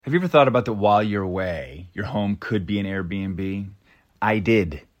Have you ever thought about that while you're away, your home could be an Airbnb? I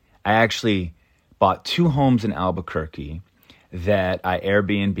did. I actually bought 2 homes in Albuquerque that I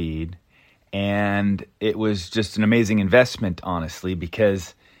Airbnb'd, and it was just an amazing investment, honestly,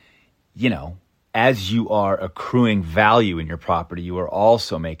 because, you know, as you are accruing value in your property, you are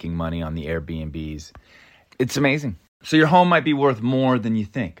also making money on the Airbnbs. It's amazing. So your home might be worth more than you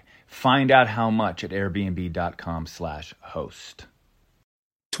think. Find out how much at airbnb.com/host.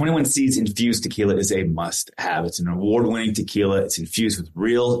 21 Seeds Infused Tequila is a must-have. It's an award-winning tequila. It's infused with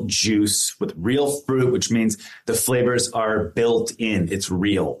real juice, with real fruit, which means the flavors are built in. It's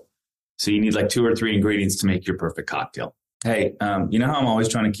real. So you need like 2 or 3 ingredients to make your perfect cocktail. Hey, you know how I'm always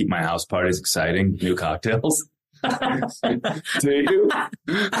trying to keep my house parties exciting? New cocktails. Do you?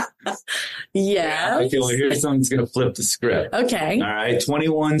 Yeah. I feel like here's someone's going to flip the script. Okay. All right.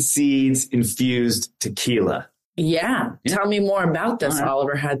 21 Seeds Infused Tequila. Yeah. Tell me more about this, right.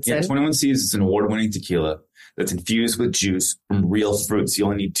 Oliver Hudson. Yeah, 21 Seeds is an award-winning tequila that's infused with juice from real fruits. You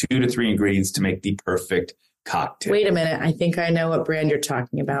only need 2 to 3 ingredients to make the perfect cocktail. Wait a minute. I think I know what brand you're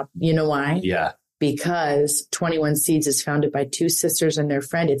talking about. You know why? Yeah. Because 21 Seeds is founded by 2 sisters and their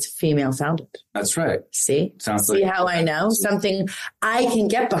friend. It's female founded. That's right. See? See how I know? Something I can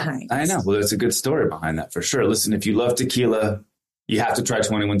get behind. I know. Well, there's a good story behind that for sure. Listen, if you love tequila, you have to try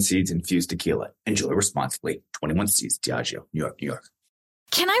 21 Seeds Infused Tequila. Enjoy responsibly. 21 Seeds, Diageo, New York, New York.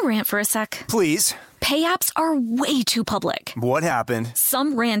 Can I rant for a sec? Please. Pay apps are way too public. What happened?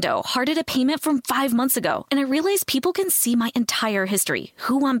 Some rando hearted a payment from 5 months ago, and I realized people can see my entire history,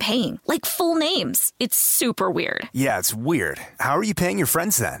 who I'm paying, like full names. It's super weird. Yeah, it's weird. How are you paying your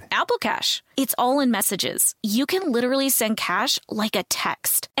friends then? Apple Cash. It's all in messages. You can literally send cash like a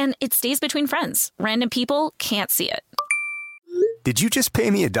text, and it stays between friends. Random people can't see it. Did you just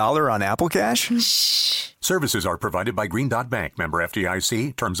pay me $1 on Apple Cash? Shh. Services are provided by Green Dot Bank. Member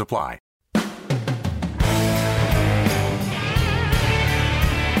FDIC. Terms apply.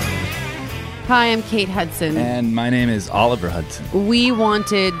 Hi, I'm Kate Hudson. And my name is Oliver Hudson. We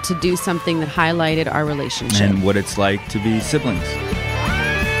wanted to do something that highlighted our relationship. And what it's like to be siblings.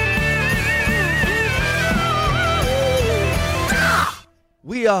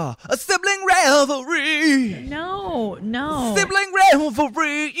 We are a sibling revelry. No. Sibling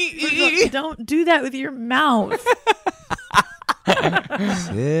revelry. Don't do that with your mouth.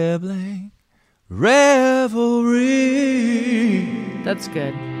 Sibling revelry. That's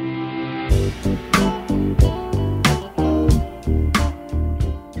good.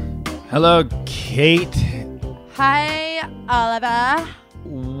 Hello, Kate. Hi, Oliver.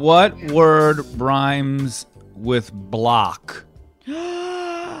 What word rhymes with block?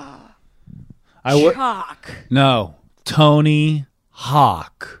 Chalk. No, Tony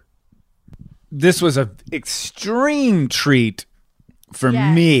Hawk. This was an extreme treat for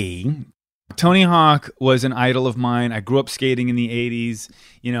me. Tony Hawk was an idol of mine. I grew up skating in the 80s.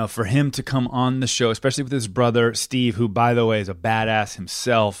 You know, for him to come on the show, especially with his brother, Steve, who, by the way, is a badass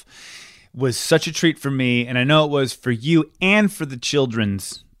himself, was such a treat for me. And I know it was for you and for the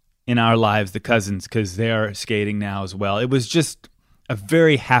children's in our lives, the cousins, because they are skating now as well. It was just a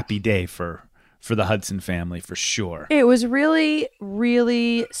very happy day for the Hudson family, for sure. It was really,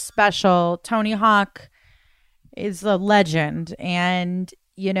 really special. Tony Hawk is a legend. And,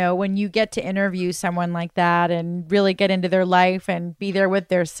 you know, when you get to interview someone like that and really get into their life and be there with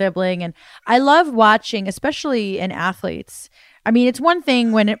their sibling. And I love watching, especially in athletes. I mean, it's one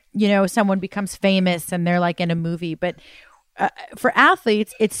thing when, someone becomes famous and they're like in a movie, but for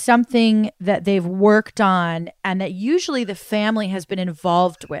athletes, it's something that they've worked on and that usually the family has been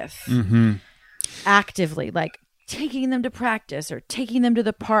involved with actively, like taking them to practice or taking them to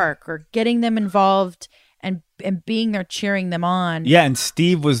the park or getting them involved and being there cheering them on. Yeah, and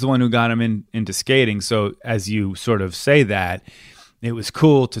Steve was the one who got him into skating. So as you sort of say that, it was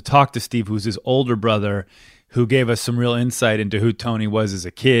cool to talk to Steve, who's his older brother, who gave us some real insight into who Tony was as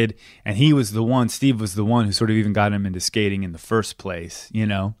a kid. And Steve was the one who sort of even got him into skating in the first place, you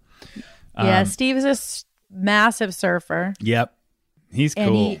know? Yeah, Steve is a massive surfer. Yep. He's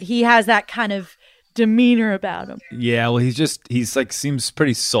cool. And he has that kind of demeanor about him. Yeah, well, he's like seems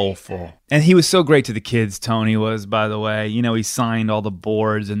pretty soulful. And he was so great to the kids, Tony was, by the way. You know, he signed all the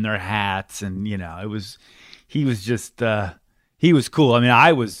boards and their hats and, he was cool. I mean,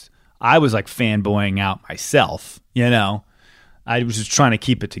 I was like fanboying out myself, I was just trying to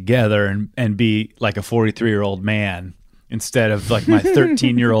keep it together and be like a 43-year-old man instead of like my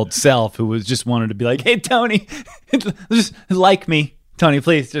 13-year-old self who was just wanted to be like, hey, Tony, just like me. Tony,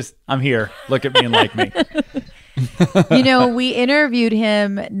 please, I'm here. Look at me and like me. We interviewed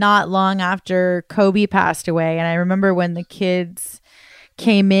him not long after Kobe passed away. And I remember when the kids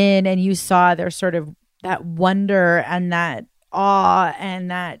came in and you saw their sort of that wonder and that awe and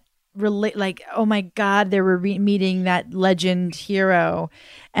that like, oh my God, they were meeting that legend hero.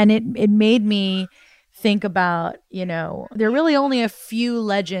 And it made me think about, there are really only a few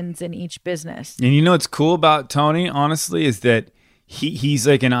legends in each business. And what's cool about Tony, honestly, is that he's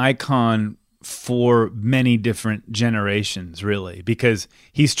like an icon for many different generations, really, because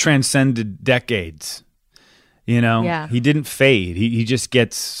he's transcended decades. Yeah. He didn't fade. He just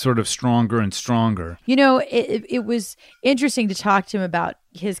gets sort of stronger and stronger. It was interesting to talk to him about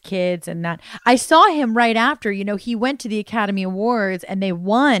his kids and that. I saw him right after, he went to the Academy Awards and they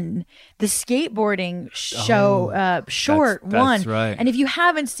won the skateboarding show, short won. That's right. And if you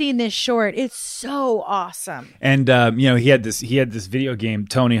haven't seen this short, it's so awesome. And, he had this video game,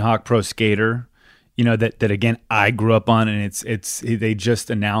 Tony Hawk Pro Skater, that again I grew up on, and they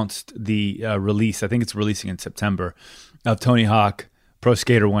just announced the release. I think it's releasing in September of Tony Hawk Pro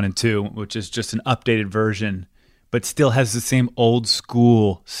Skater 1 and 2, which is just an updated version, but still has the same old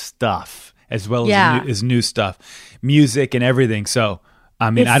school stuff as well as new stuff, music and everything. So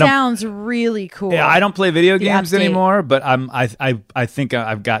it sounds really cool. Yeah, I don't play video games anymore, but I think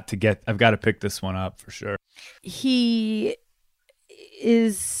I've got to pick this one up for sure. He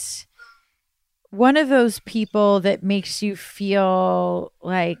is one of those people that makes you feel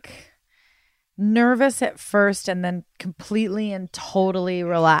like nervous at first and then completely and totally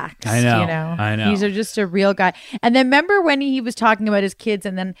relaxed. I know. He's just a real guy. And then remember when he was talking about his kids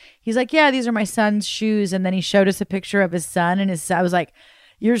and then he's like, yeah, these are my son's shoes. And then he showed us a picture of his son and I was like,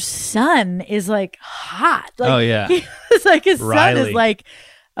 your son is like hot. Like, oh yeah. He was like, his Riley. son is like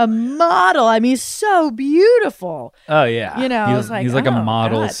a model. I mean, he's so beautiful. Oh yeah. I was like, he's like a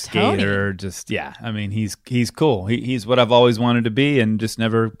model God, skater. Tony. Just yeah. I mean, he's cool. He's what I've always wanted to be and just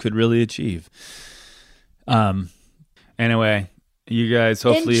never could really achieve. Anyway, you guys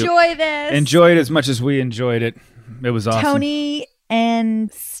hopefully enjoy it as much as we enjoyed it. It was awesome. Tony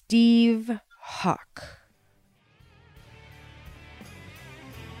and Steve Hawk.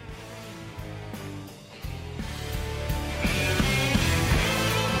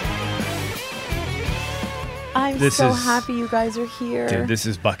 I'm so happy you guys are here. Dude, this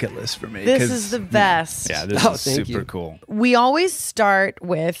is bucket list for me. This is the best. Yeah, this is super cool. We always start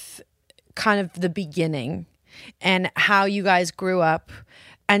with kind of the beginning and how you guys grew up.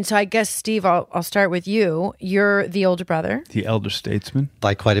 And so I guess, Steve, I'll start with you. You're the older brother. The elder statesman.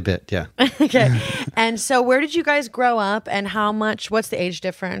 By quite a bit, yeah. Okay. And so where did you guys grow up and what's the age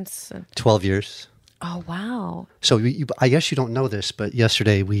difference? 12 years. Oh, wow. So I guess you don't know this, but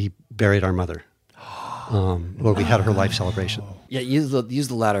yesterday we buried our mother. Or we had her life celebration. Yeah, use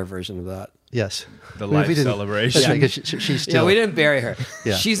the latter version of that. Yes. The life celebration. That's right, 'cause she's still... Yeah, we didn't bury her.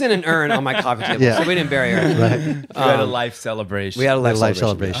 Yeah. She's in an urn on my coffee table, so we didn't bury her. Right. We had a life celebration. We had a life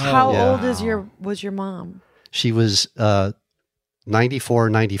celebration. How old was your mom? She was 94,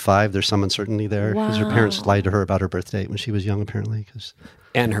 95. There's some uncertainty there because her parents lied to her about her birth date when she was young, apparently.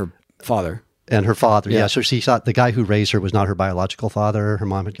 And her father. And her father, yeah. So she thought the guy who raised her was not her biological father. Her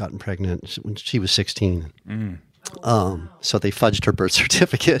mom had gotten pregnant when she was 16. So they fudged her birth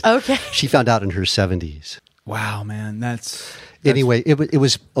certificate. Okay. She found out in her 70s. Wow, man. That's... Anyway, it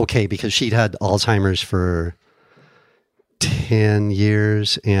was okay because she'd had Alzheimer's for 10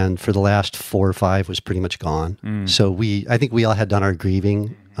 years, and for the last 4 or 5 was pretty much gone. So I think we all had done our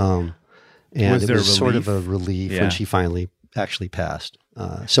grieving, and it was sort of a relief when she finally actually passed.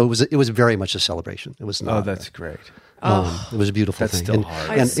 So it was very much a celebration. It was not. Oh, that's great. It was a beautiful thing. Still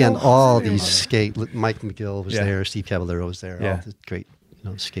hard. And all these Mike McGill was there, Steve Caballero was there, all the great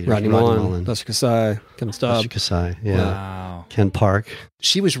skaters. Rodney Mullen, Lester Kasai, Ken Staub. Lester Kasai, yeah. Wow. Ken Park.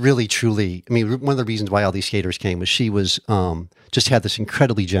 She was really, truly, I mean, one of the reasons why all these skaters came was she was, just had this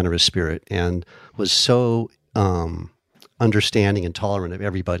incredibly generous spirit and was so understanding and tolerant of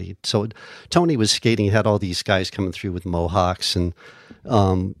everybody. So Tony was skating, had all these guys coming through with mohawks, and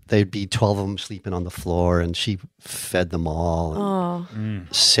there'd be 12 of them sleeping on the floor, and she fed them all.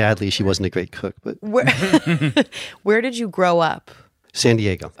 Sadly, she wasn't a great cook. But Where did you grow up? San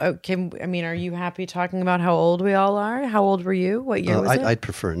Diego. Are you happy talking about how old we all are? How old were you? What year was it? I'd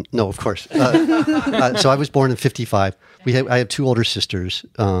prefer no, of course. So I was born in 1955. I have 2 older sisters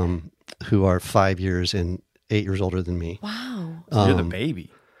who are 5 years and 8 years older than me. Wow. So you're the baby.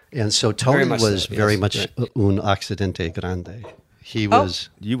 And so Tony was very much un accidente grande. He was...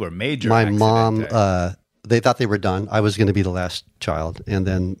 You were major My accidente. mom... they thought they were done. I was going to be the last child. And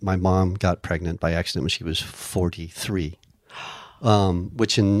then my mom got pregnant by accident when she was 43,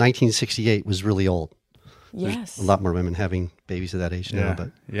 which in 1968 was really old. Yes. There's a lot more women having babies at that age now.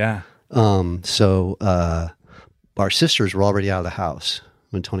 But yeah. So our sisters were already out of the house.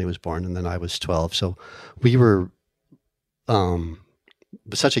 when Tony was born, and then I was 12. So we were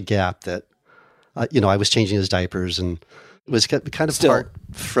such a gap that, I was changing his diapers, and it was kind of part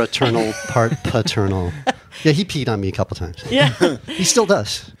fraternal, part paternal. Yeah, he peed on me a couple times. Yeah. He still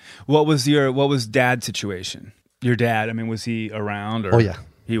does. What was Dad's situation? Your dad, I mean, was he around? Or? Oh, yeah.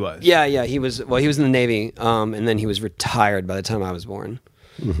 He was. Yeah, he was. Well, he was in the Navy, and then he was retired by the time I was born.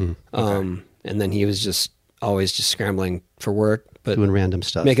 Mm-hmm. And then he was just always just scrambling for work, but doing random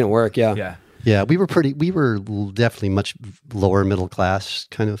stuff, making it work. Yeah, yeah, yeah. We were definitely much lower middle class,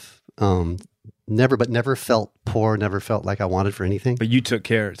 kind of. Never felt poor. Never felt like I wanted for anything. But you took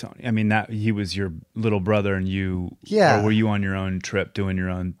care of Tony. I mean, that he was your little brother, and you. Yeah. Or were you on your own trip doing your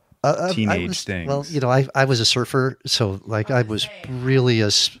own teenage things? Well, I was a surfer, so I was really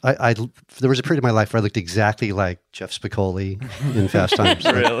there was a period of my life where I looked exactly like Jeff Spicoli in Fast Times.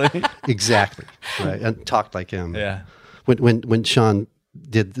 Really? Exactly. Right, and talked like him. Yeah. When Sean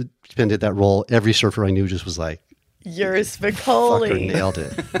did that role, every surfer I knew just was like, "You're Spicoli." Fucker nailed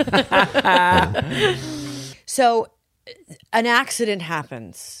it. Yeah. So, an accident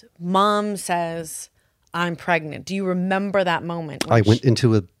happens. Mom says, "I'm pregnant." Do you remember that moment? I went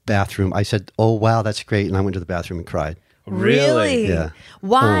into a bathroom. I said, "Oh wow, that's great," and I went to the bathroom and cried. Really? Yeah.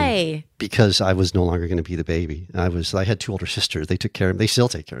 Why? Because I was no longer going to be the baby. I had 2 older sisters. They took care of me. They still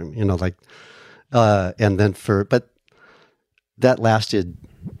take care of me. And then but that lasted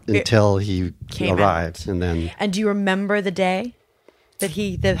until he arrived, and then. And do you remember the day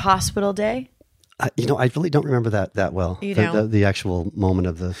the hospital day? I really don't remember that well. You don't? The actual moment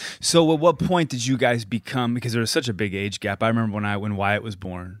of the. So, at what point did you guys become? Because there was such a big age gap. I remember when Wyatt was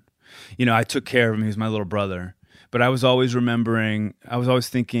born. I took care of him. He was my little brother. But I was always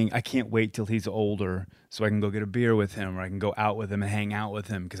thinking, I can't wait till he's older so I can go get a beer with him, or I can go out with him and hang out with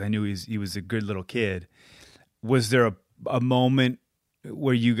him, because I knew he was a good little kid. Was there a moment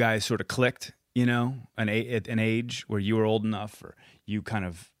where you guys sort of clicked, at an age where you were old enough, or you kind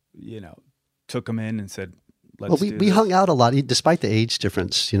of, took him in and said, let's we hung out a lot, despite the age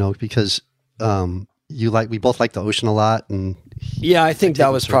difference, because we both liked the ocean a lot. And yeah, I think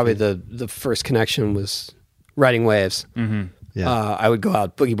that was probably the first connection was riding waves. Mm-hmm. Yeah. I would go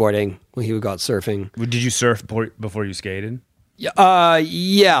out boogie boarding when he would go out surfing. Did you surf before you skated?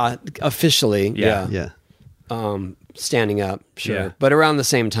 Yeah, officially. Yeah. Standing up, sure. Yeah. But around the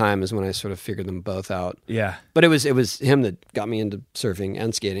same time is when I sort of figured them both out. Yeah. But it was him that got me into surfing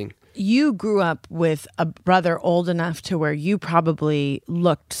and skating. You grew up with a brother old enough to where you probably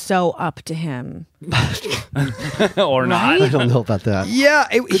looked so up to him. Or not. Right? I don't know about that. Yeah,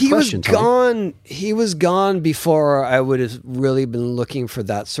 he question, was gone. He was gone before I would have really been looking for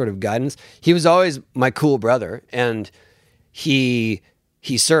that sort of guidance. He was always my cool brother, and he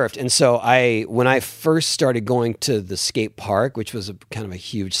surfed. And so when I first started going to the skate park, which was kind of a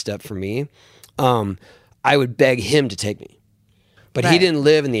huge step for me, I would beg him to take me. But he didn't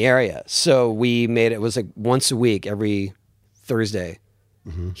live in the area. So it was like once a week, every Thursday,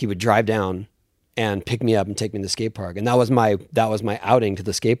 he would drive down and pick me up and take me to the skate park. And that was my outing to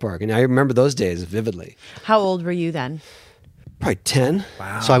the skate park. And I remember those days vividly. How old were you then? Probably 10.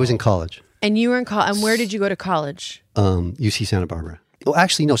 Wow. So I was in college. And you were in college. And where did you go to college? UC Santa Barbara. Well,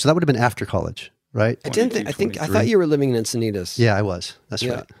 actually, no. So that would have been after college, right? I thought you were living in Encinitas. Yeah, I was. That's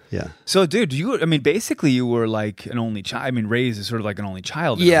right. Yeah. So, dude, basically you were like an only child. I mean, raised as sort of like an only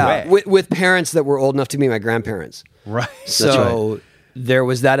child. In a way. With parents that were old enough to be my grandparents. Right. So there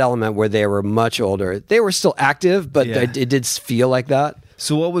was that element where they were much older. They were still active, but it did feel like that.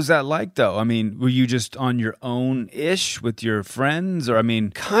 So what was that like, though? I mean, were you just on your own-ish with your friends? Or, I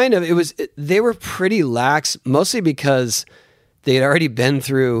mean... Kind of. They were pretty lax, mostly because they had already been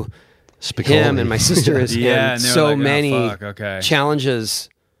through Spicoli. him and my sisters Yeah, and and they were so like, oh, many fuck, okay. challenges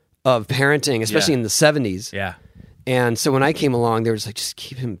of parenting, especially in the 70s. Yeah. And so when I came along, they were just like, just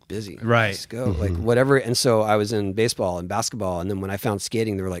keep him busy. Right. Just go. Like, whatever. And so I was in baseball and basketball. And then when I found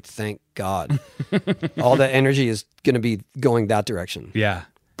skating, they were like, thank God. All that energy is going to be going that direction. Yeah.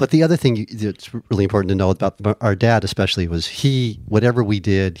 But the other thing that's really important to know about our dad especially was whatever we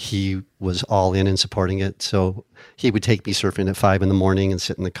did, he was all in and supporting it. So he would take me surfing at 5 a.m. and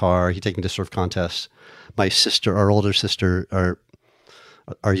sit in the car. He'd take me to surf contests. My sister, our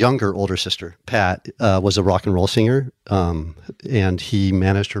younger older sister, Pat, was a rock and roll singer, and he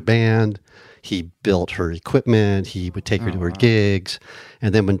managed her band. He built her equipment. He would take her to her gigs.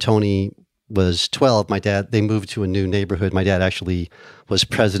 And then when Tony was 12, they moved to a new neighborhood. My dad actually was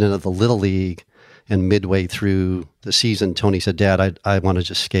president of the Little League, and midway through the season, Tony said, "Dad, I want to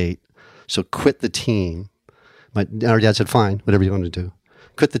just skate. So quit the team." Our dad said, "Fine, whatever you want to do.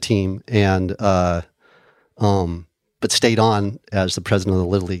 Quit the team and but stayed on as the president of the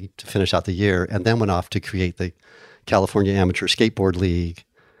Little League to finish out the year, and then went off to create the California Amateur Skateboard League,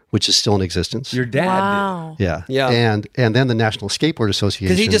 which is still in existence. Your dad Wow. Yeah. Yeah. And then the National Skateboard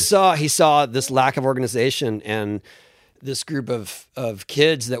Association. Because he saw this lack of organization and this group of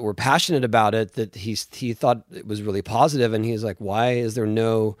kids that were passionate about it, that he thought it was really positive, and he's like, why is there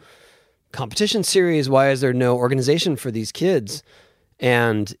no competition series? Why is there no organization for these kids?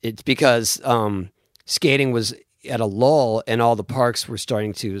 And it's because skating was at a lull and all the parks were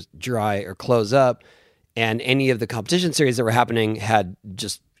starting to dry or close up, and any of the competition series that were happening had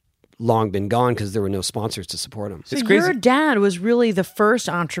just long been gone because there were no sponsors to support them. So your dad was really the first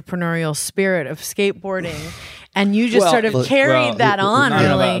entrepreneurial spirit of skateboarding, and you just sort of carried that on. I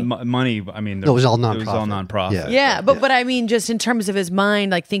don't really, know about money. I mean, it was all nonprofit. It was all nonprofit. yeah. But I mean, just in terms of his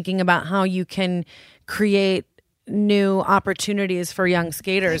mind, like thinking about how you can create new opportunities for young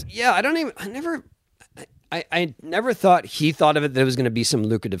skaters. Yeah, I never thought he thought of it that it was going to be some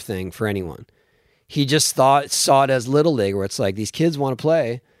lucrative thing for anyone. He just saw it as Little League, where it's like these kids want to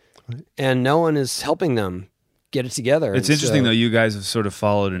play, and no one is helping them get it together. It's interesting, though, you guys have sort of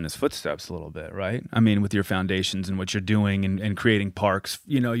followed in his footsteps a little bit, right? I mean, with your foundations and what you're doing and creating parks,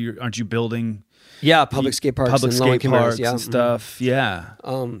 aren't you building... Yeah, public skate parks public and skate low-income parks areas, and stuff, yeah.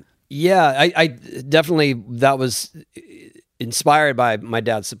 I definitely, that was inspired by my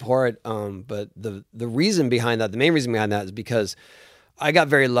dad's support, but the reason behind that, the main reason behind that is because I got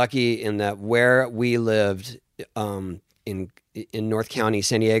very lucky in that where we lived in North County,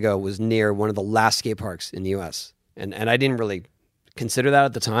 San Diego, was near one of the last skate parks in the U.S. And I didn't really consider that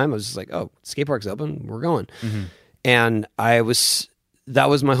at the time. I was just like, oh, skate park's open, we're going. Mm-hmm. And that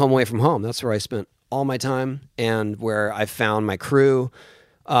was my home away from home. That's where I spent all my time and where I found my crew,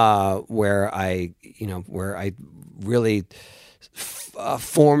 where I really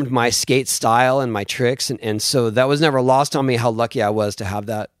formed my skate style and my tricks. And so that was never lost on me how lucky I was to have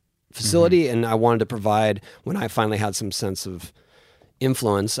that facility. Mm-hmm. And I wanted to provide, when I finally had some sense of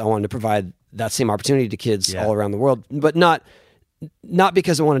influence, I wanted to provide that same opportunity to kids all around the world, but not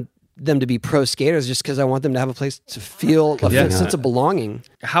because I wanted them to be pro skaters, just because I want them to have a place to feel a sense of belonging.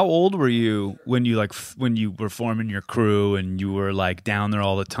 How old were you when you were forming your crew and you were like down there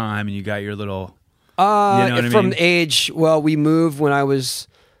all the time and you got your little... from age, we moved when I was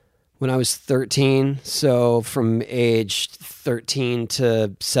 13, so from age 13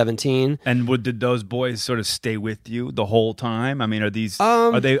 to 17. And did those boys sort of stay with you the whole time? I mean, are these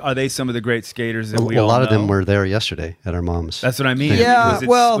are they some of the great skaters that we all know? A lot of them were there yesterday at our mom's. That's what I mean. Yeah,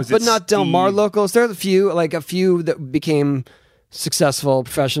 but not Del Mar locals. There are a few that became successful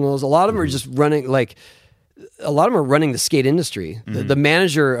professionals. A lot of them are just running a lot of them are running the skate industry. Mm-hmm. The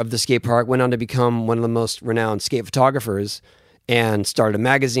manager of the skate park went on to become one of the most renowned skate photographers and started a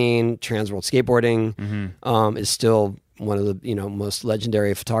magazine. Trans World Skateboarding is still one of the most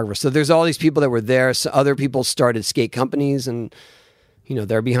legendary photographers. So there's all these people that were there. So other people started skate companies, and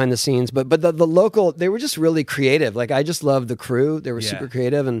they're behind the scenes. But the local, they were just really creative. Like, I just loved the crew. They were super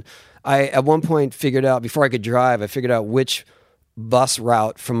creative, and I at one point figured out, before I could drive, I figured out which bus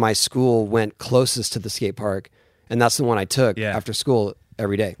route from my school went closest to the skate park, and that's the one I took after school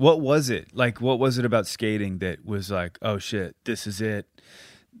every day. What was it? Like, what was it about skating that was like, oh shit, this is it?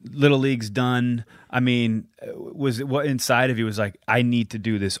 Little League's done. I mean, was it what inside of you was like, I need to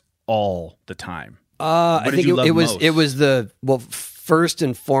do this all the time? I think it was first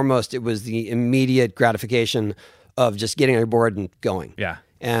and foremost, it was the immediate gratification of just getting on your board and going. Yeah.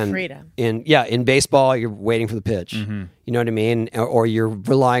 And freedom. In baseball, you're waiting for the pitch. Mm-hmm. You know what I mean? Or you're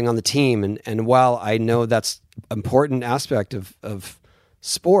relying on the team. And while I know that's an important aspect of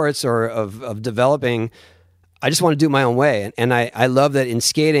sports or of developing, I just want to do it my own way. And I love that in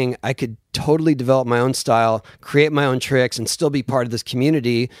skating, I could totally develop my own style, create my own tricks, and still be part of this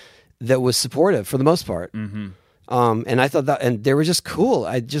community that was supportive for the most part. Mm-hmm. And I thought that, and they were just cool.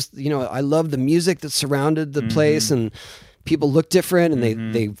 I just, I love the music that surrounded the place, and people looked different,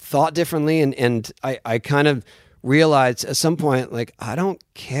 and they thought differently. And I kind of realized at some point, like, I don't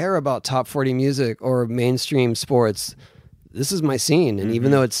care about top 40 music or mainstream sports. This is my scene, and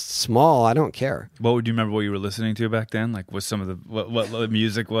even though it's small, I don't care. What would you remember what you were listening to back then? Like, what some of the what the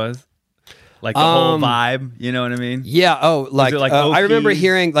music was? Like the whole vibe, you know what I mean? Yeah. Oh, I remember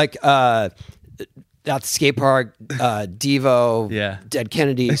hearing at the skate park, Devo, Dead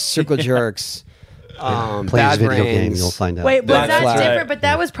Kennedys, Circle Jerks. Play Bad his video Brains. game, you'll find out. Wait, was Black that Flag. different? But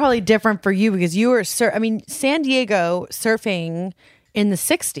that was probably different for you because you were, San Diego surfing in the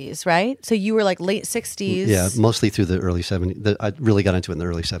 60s, right? So you were like late 60s. Yeah, mostly through the early 70s. I really got into it in the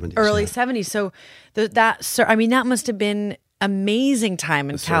early 70s. Early 70s. So that must have been amazing time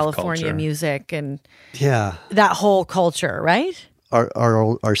in The surf California culture. music and Yeah. that whole culture, right?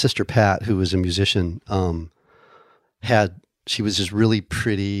 Our sister Pat, who was a musician, she was this really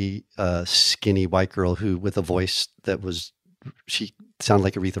pretty, skinny white girl who with a voice that she sounded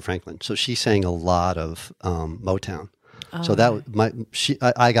like Aretha Franklin. So she sang a lot of Motown. So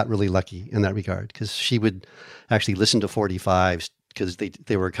I got really lucky in that regard because she would actually listen to 45s because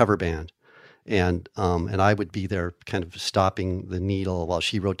they were a cover band, and I would be there kind of stopping the needle while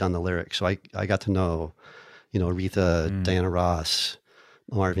she wrote down the lyrics. So I got to know, Aretha, Diana Ross,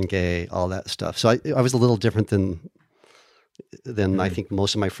 Marvin Gaye, all that stuff. So I was a little different than I think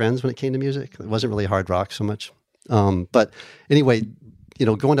most of my friends when it came to music. It wasn't really hard rock so much. But anyway,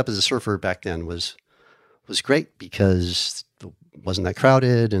 going up as a surfer back then was great because it wasn't that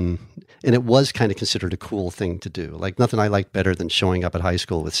crowded and it was kind of considered a cool thing to do. Like nothing I liked better than showing up at high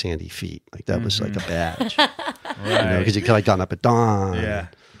school with sandy feet. Like that was like a badge, because you could have gotten up at dawn. Yeah.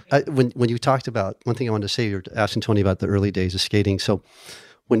 When you talked about, one thing I wanted to say, you were asking Tony about the early days of skating. So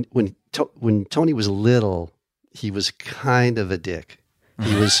when Tony was little, he was kind of a dick.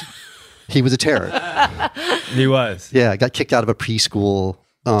 He was a terror. He was. Yeah, got kicked out of a preschool.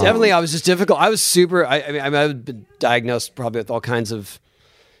 Definitely, I was just difficult. I was super. I mean, I've been diagnosed probably with all kinds of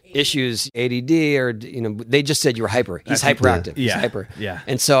issues, ADD, or they just said you were hyper. He's hyperactive. Yeah. He's hyper. Yeah.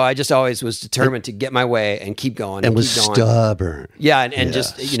 And so I just always was determined to get my way and keep going. And keep was going. stubborn. Yeah, and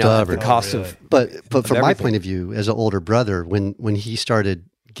just at the stubborn. cost of. But from my everything. point of view, as an older brother, when he started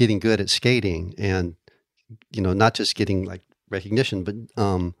getting good at skating, and not just getting like recognition, but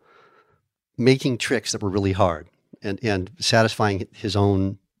making tricks that were really hard and satisfying his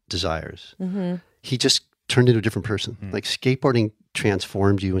own desires, he just turned into a different person. Like skateboarding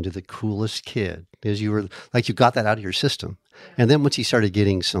transformed you into the coolest kid because you were like, you got that out of your system. And then once he started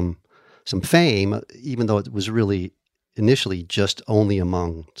getting some fame, even though it was really initially just only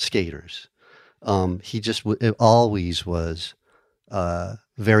among skaters, he just it always was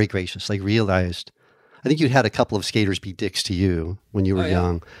very gracious. Like realized, I think you had a couple of skaters be dicks to you when you were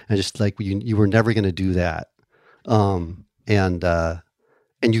young, and just like you were never going to do that. And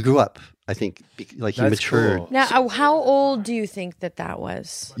you grew up. I think like you matured. Cool. Now, how old do you think that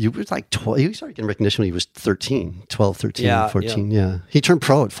was? You were like 12. You started getting recognition when he was 13, 12, 13, Yeah, 14. Yeah. He turned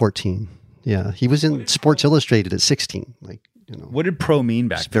pro at 14. Yeah. He was in Sports Illustrated at 16. Like, What did pro mean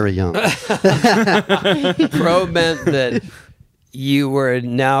back then? very young. Pro meant that you were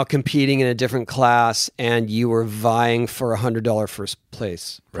now competing in a different class and you were vying for $100 first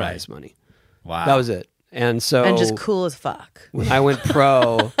place prize money. Wow. That was it. And so, And just cool as fuck. when I went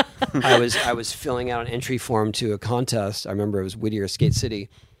pro, I was filling out an entry form to a contest. I remember it was Whittier Skate City,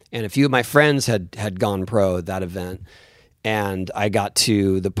 and a few of my friends had gone pro at that event. And I got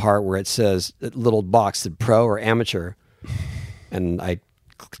to the part where it says a little box that pro or amateur, and I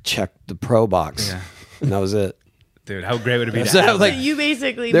checked the pro box, and that was it. Dude, how great would it be? So, to like, You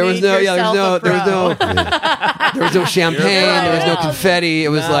basically there made was no, yourself there was no champagne, there was no pro. confetti. It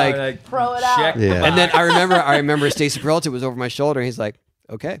was like Throw it out. check the Yeah. and then I remember Stacy Peralta was over my shoulder, and he's like,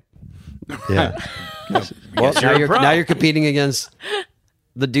 "Okay, Yeah. well you're a pro." now you're competing against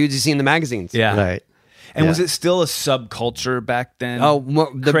the dudes you see in the magazines." Yeah. Right. And Yeah. was it still a subculture back then? Oh,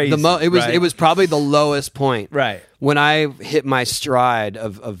 Crazy, right? it was probably the lowest point. Right. When I hit my stride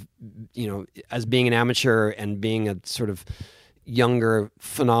of as being an amateur and being a sort of younger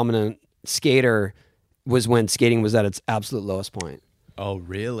phenomenon skater was when skating was at its absolute lowest point. Oh,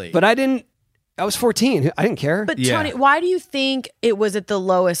 really? But I was 14. I didn't care. But Yeah. Tony, why do you think it was at the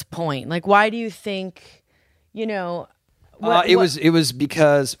lowest point? Like, why do you think, it was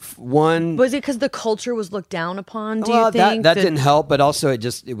because one was it because the culture was looked down upon? Do well, you think that didn't help, but also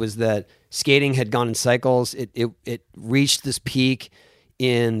it was that skating had gone in cycles. It reached this peak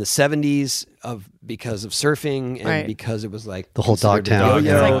in the 70s because of surfing and Right. because it was like The whole considered a Dogtown.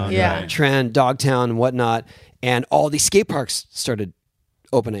 yo-yo It's like, yeah. trend, Dogtown and whatnot, and all these skate parks started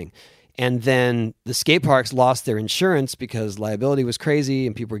opening. And then the skate parks lost their insurance because liability was crazy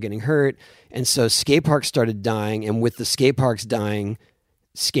and people were getting hurt. And so skate parks started dying. And with the skate parks dying,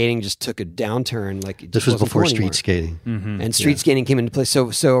 skating just took a downturn. Like it This just was wasn't before cool street anymore. skating. And street skating came into play.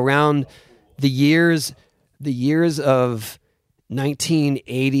 So around the years of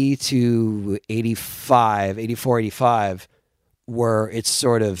 1980 to 85, 84, 85, were it's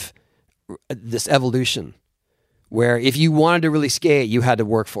sort of this evolution where if you wanted to really skate, you had to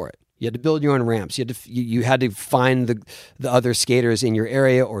work for it. You had to build your own ramps. You had to find the other skaters in your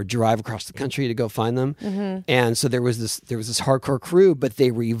area or drive across the country to go find them. And so there was this hardcore crew, but they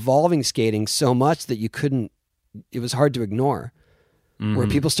were evolving skating so much that it was hard to ignore. Where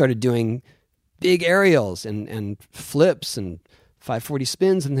people started doing big aerials and flips and 540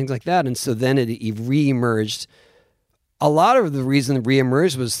 spins and things like that. And so then it re-emerged. A lot of the reason it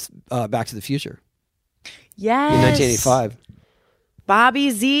re-emerged was Back to the Future. Yes. In 1985. Bobby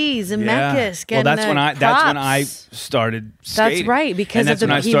Z, Zemeckis. Well, that's when I started skating. That's right, because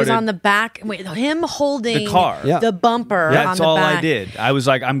of he was on the back. Wait, him holding the car, the bumper. That's on the all back. I did. I was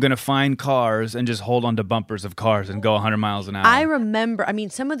like, I'm going to find cars and just hold on to bumpers of cars and go 100 miles an hour. I remember. I mean,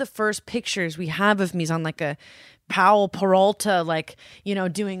 some of the first pictures we have of me is on like a Powell Peralta, like,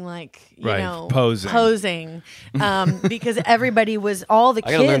 doing like, posing. Because everybody was, all the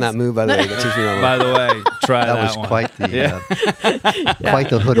kids. I gotta learn that move, by the way. Teach me that one. By the way, try that was one. quite the quite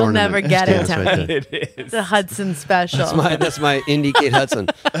the hood You'll ornament. never get it, stance right Tony. there. It is. The Hudson special. That's my Indy Kate Hudson.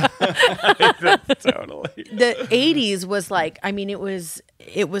 Totally. The 80s was like, I mean, it was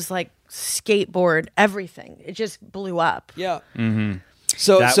like skateboard, everything. It just blew up. Yeah. Mm-hmm.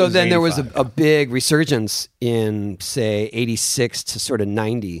 So That then was there was 85. a big resurgence in, say, 86 to sort of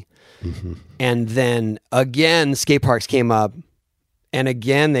 90. Mm-hmm. And then again, skate parks came up and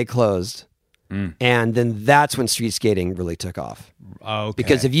again they closed. And then that's when street skating really took off. Okay.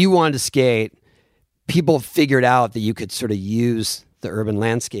 Because if you wanted to skate, people figured out that you could sort of use the urban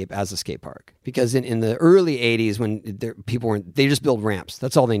landscape as a skate park. Because in the early 80s, when people weren't, they just build ramps.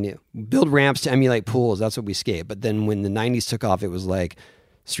 That's all they knew. Build ramps to emulate pools. That's what we skate. But then when the 90s took off, it was like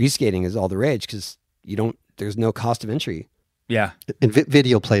street skating is all the rage because there's no cost of entry. Yeah. And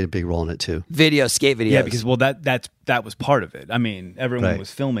video played a big role in it too. Skate videos. Yeah, because that was part of it. I mean, everyone Right.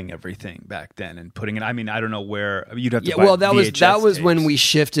 was filming everything back then and putting it. I mean, I don't know where you'd have to. Yeah, buy well, that was VHS when tapes. we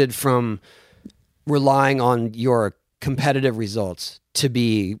shifted from relying on your competitive results to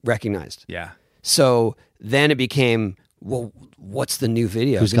be recognized. Yeah. So then it became, well, what's the new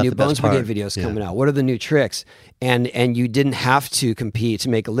video? Who's The got new the best Bones Brigade part? videos Yeah. coming out. What are the new tricks? And you didn't have to compete to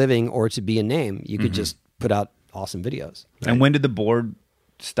make a living or to be a name. You could just put out awesome videos. And when did the board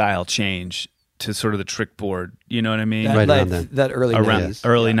style change to sort of the trick board? You know what I mean? That, Right like, around then. that early Around 90s.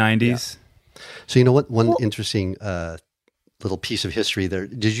 early Yeah. 90s. So you know what? One interesting little piece of history there.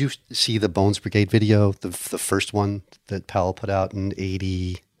 Did you see the Bones Brigade video, the first one that Powell put out in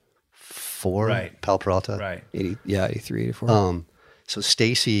 84? Right. Powell Peralta? Right. 83, 84. So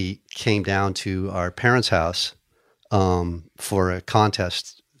Stacy came down to our parents' house for a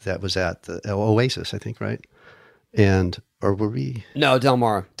contest that was at the Oasis, I think, right? Or were we? No, Del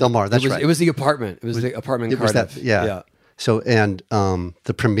Mar. Del Mar, that's right. It was the apartment. It was the apartment in It was Cardiff. that, yeah. So, and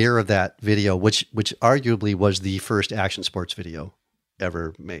the premiere of that video, which arguably was the first action sports video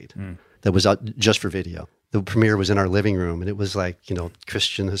ever made, that was out just for video. The premiere was in our living room, and it was like,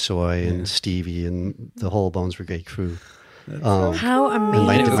 Christian Hosoi and Stevie and the whole Bones Brigade crew. How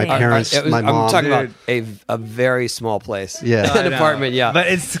amazing. my parents, my mom. I'm talking about a very small place. Yeah. An apartment, yeah. But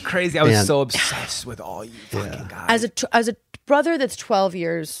it's crazy. I was Man. so obsessed with all you fucking guys. As a brother that's 12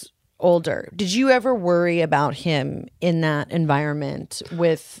 years older, did you ever worry about him in that environment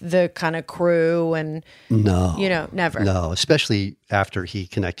with the kind of crew and No. Never. No, especially after he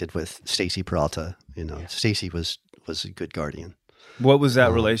connected with Stacy Peralta. Stacy was a good guardian. What was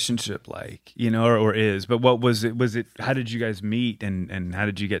that relationship like? Or is? But what was it? How did you guys meet and how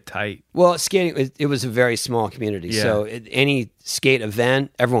did you get tight? Well, skating, it was a very small community. Yeah. So any skate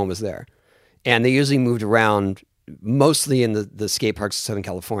event, everyone was there. And they usually moved around mostly in the skate parks of Southern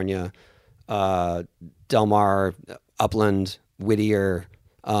California, Del Mar, Upland, Whittier,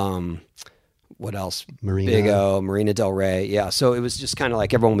 what else? Marina. Big O, Marina Del Rey. Yeah. So it was just kind of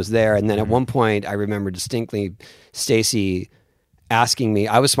like everyone was there. And then at one point, I remember distinctly Stacy asking me,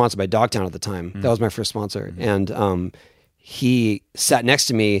 I was sponsored by Dogtown at the time. That was my first sponsor. And he sat next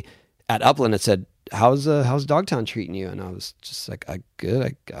to me at Upland and said, how's Dogtown treating you? And I was just like,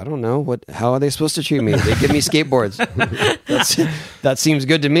 good. I don't know. How are they supposed to treat me? They give me skateboards. That seems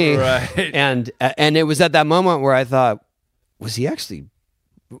good to me. Right. And it was at that moment where I thought, was he actually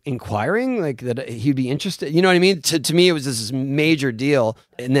inquiring, like that he'd be interested? You know what I mean? To me, it was this major deal.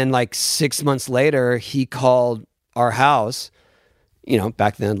 And then like 6 months later, he called our house.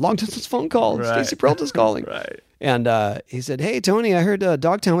 Back then, long distance phone call. Right. Stacy Peralta's calling. Right. And he said, "Hey, Tony, I heard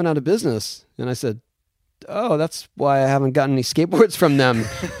Dogtown went out of business." And I said, "Oh, that's why I haven't gotten any skateboards from them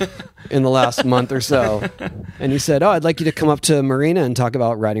in the last month or so." And he said, "Oh, I'd like you to come up to Marina and talk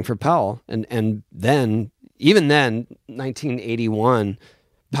about riding for Powell." And then, even then, 1981,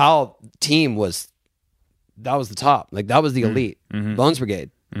 Powell team was the top. Like that was the elite. Bones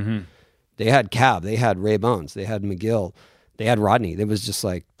Brigade. Mm-hmm. They had Cab. They had Ray Bones. They had McGill. They had Rodney. It was just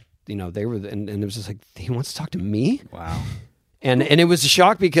like, they were, and it was just like, he wants to talk to me? Wow. And it was a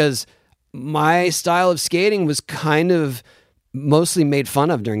shock because my style of skating was kind of mostly made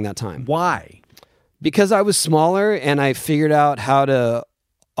fun of during that time. Why? because I was smaller and I figured out how to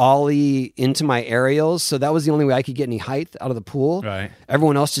ollie into my aerials, so that was the only way I could get any height out of the pool. Right.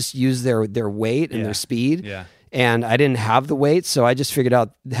 Everyone else just used their weight and their speed. Yeah. And I didn't have the weight, so I just figured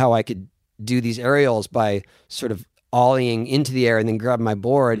out how I could do these aerials by sort of ollieing into the air and then grabbing my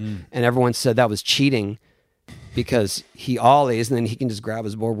board. And everyone said that was cheating because he ollies and then he can just grab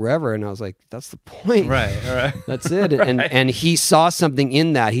his board wherever. And I was like, that's the point. Right. That's it. And he saw something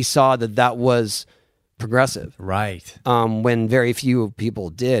in that. He saw that was progressive. Right. When very few people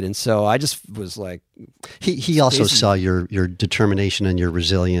did. And so I just was like, he also saw your determination and your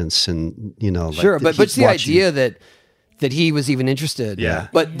resilience, and sure, but it's the idea that he was even interested. Yeah.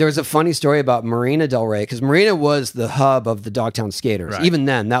 But there's a funny story about Marina Del Rey, because Marina was the hub of the Dogtown skaters. Right. Even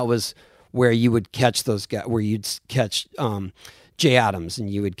then, that was where you would catch those guys, where you'd catch Jay Adams, and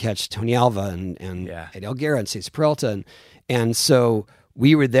you would catch Tony Alva and Eddie Alguera and Cesar Peralta. And so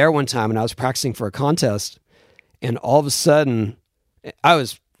we were there one time, and I was practicing for a contest, and all of a sudden, I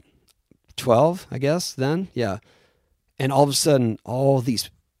was 12, I guess, then. Yeah. And all of a sudden, all these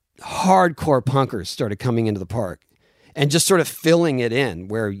hardcore punkers started coming into the park and just sort of filling it in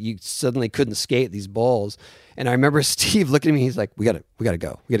where you suddenly couldn't skate these bowls. And I remember Steve looking at me, he's like, we gotta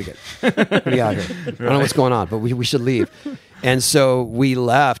go. We gotta get out of here. I don't know what's going on, but we should leave. And so we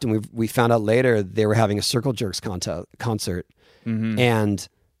left, and we found out later they were having a Circle Jerks concert. Mm-hmm. And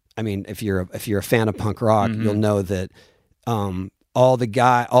I mean, if you're a fan of punk rock, you'll know that all the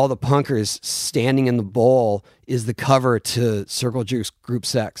punkers standing in the bowl is the cover to Circle Jerks Group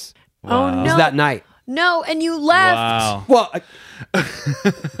Sex. Wow. Oh no! It was that night. No, and you left. Wow. Well,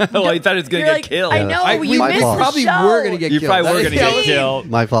 well, you thought it was going to get killed. I know. We missed the probably show. were going to get killed. You probably were going to get killed.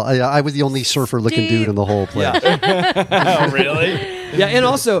 My fault. I was the only surfer-looking dude in the whole place. Oh, really? Yeah, and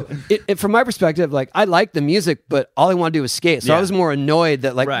also, from my perspective, like, I liked the music, but all I wanted to do was skate. So I was more annoyed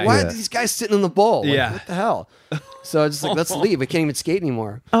that, like, why are these guys sitting in the bowl? Like, what the hell? So I was just like, let's leave. We can't even skate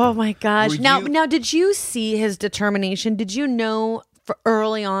anymore. Oh my gosh! Now, did you see his determination? Did you know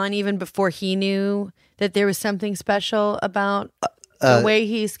early on, even before he knew, that there was something special about the way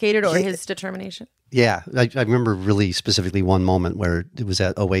he skated or his determination? Yeah, I remember really specifically one moment where it was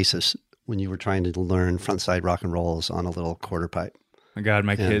at Oasis when you were trying to learn frontside rock and rolls on a little quarter pipe. My God,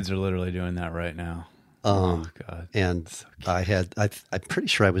 my kids are literally doing that right now. Oh God! And so I'm pretty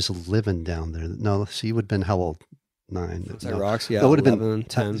sure I was living down there. No, so you would have been how old? 9. Frontside rocks, yeah. It would have 11, been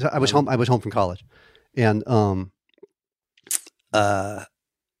 10. I was home. I was home from college, and our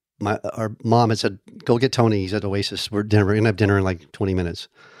mom had said, "Go get Tony. He's at Oasis. We're gonna have dinner in like 20 minutes."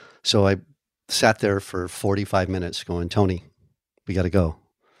 So I sat there for 45 minutes, going, "Tony, we got to go."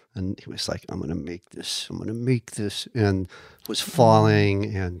 And he was like, "I'm gonna make this. I'm gonna make this," and was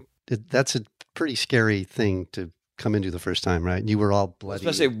falling. And that's a pretty scary thing to come into the first time, right? You were all bloody,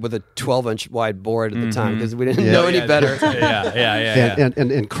 especially with a 12-inch wide board at the time, because we didn't know any better.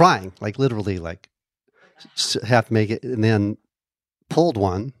 And crying, like literally, like half make it, and then pulled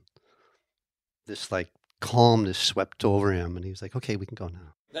one. This like calmness swept over him, and he was like, "Okay, we can go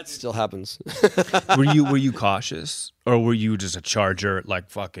now." That still happens. Were you cautious, or were you just a charger,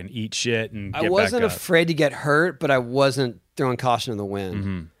 like fucking eat shit and get I wasn't back up? afraid to get hurt, but I wasn't throwing caution in the wind.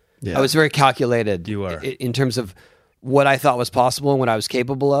 Mm-hmm. Yeah. I was very calculated. You were in terms of what I thought was possible and what I was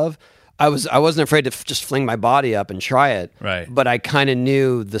capable of. I wasn't afraid to just fling my body up and try it. Right. But I kind of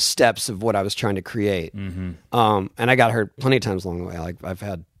knew the steps of what I was trying to create. Mm-hmm. And I got hurt plenty of times along the way. Like I've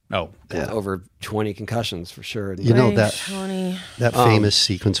had over 20 concussions for sure. You know that famous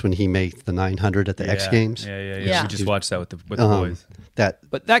sequence when he made the 900 at the X Games? Yeah. We just watched that with the boys.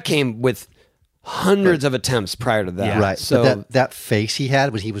 But that came with hundreds of attempts prior to that. Yeah. Right. So but that face he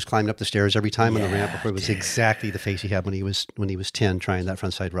had when he was climbing up the stairs every time on the ramp before was exactly the face he had when he was 10 trying that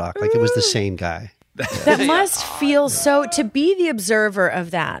frontside rock. Like it was the same guy. That must feel so, to be the observer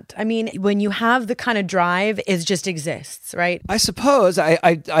of that. I mean, when you have the kind of drive, it just exists, right? I suppose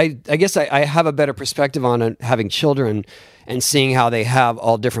I guess I have a better perspective on it, having children and seeing how they have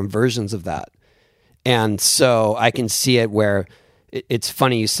all different versions of that. And so I can see it where it's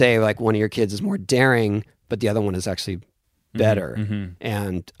funny you say like one of your kids is more daring, but the other one is actually better. Mm-hmm.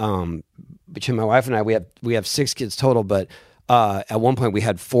 And between my wife and I, we have 6 kids total, but at one point we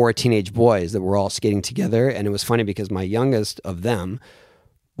had 4 teenage boys that were all skating together, and it was funny because my youngest of them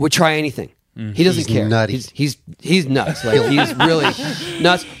would try anything. He doesn't care. Nutty. He's nuts. Like he's really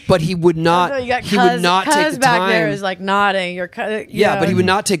nuts. But he would not. He would not take the back time. There is like nodding. But he would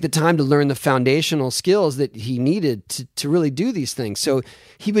not take the time to learn the foundational skills that he needed to really do these things. So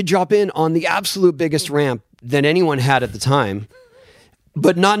he would drop in on the absolute biggest ramp that anyone had at the time,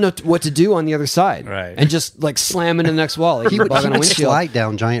 but not know what to do on the other side. Right. And just like slam into the next wall. Like He would bug on a windshield. slide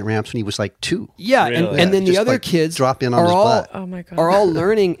down giant ramps when he was like 2. Yeah. Really? And then the Just, other like, kids drop in on are his all, butt. Oh my God. are all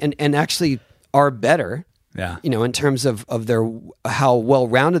learning and actually are better. Yeah. You know, in terms of their how well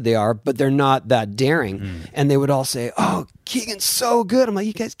rounded they are, but they're not that daring. And they would all say, "Oh, Keegan's so good." I'm like,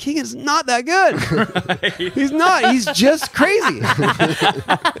 "You guys, Keegan's not that good. He's not. He's just crazy."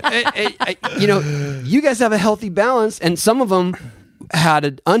 You know, you guys have a healthy balance, and some of them had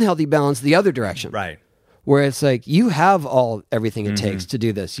an unhealthy balance the other direction. Right. Where it's like you have everything it takes to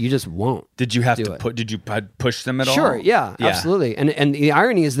do this. You just won't. Did you have do to it. Did you push them at all? Sure, yeah, absolutely. And the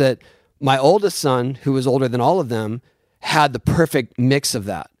irony is that my oldest son, who was older than all of them, had the perfect mix of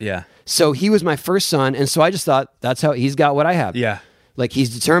that. Yeah. So he was my first son, and so I just thought that's how he's got what I have. Yeah. Like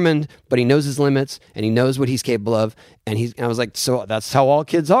he's determined, but he knows his limits and he knows what he's capable of. And I was like, so that's how all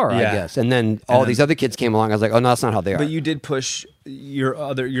kids are, I Yeah. guess. And then these other kids came along. I was like, oh no, that's not how they are. But you did push your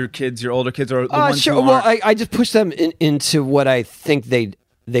older kids, or the ones sure. who Well, aren't. I just push them into what I think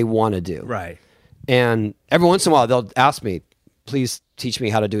they want to do. Right. And every once in a while, they'll ask me, please teach me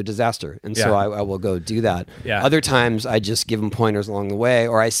how to do a disaster. And so Yeah. I will go do that. Yeah. Other times I just give them pointers along the way,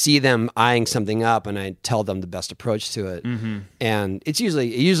 or I see them eyeing something up and I tell them the best approach to it. Mm-hmm. And it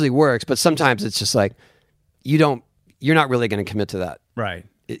usually works, but sometimes it's just like, you're not really going to commit to that. Right.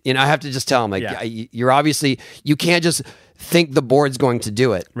 You know, I have to just tell them like, Yeah. you can't just think the board's going to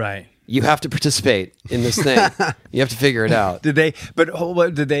do it. Right. You have to participate in this thing. You have to figure it out. Did they? But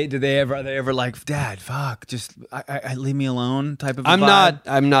did they ever? Are they ever like, Dad, fuck, just I leave me alone type of? I'm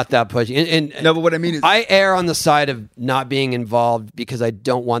vibe? not that pushy. And No, but what I mean is, I err on the side of not being involved because I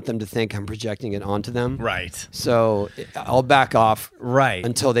don't want them to think I'm projecting it onto them. right. So I'll back off Right.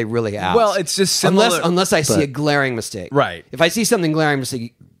 until they really ask. Well, it's just similar. unless I see a glaring mistake. Right. If I see something glaring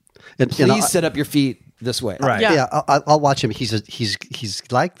mistake, please set up your feet this way. Right. Yeah, I'll watch him. He's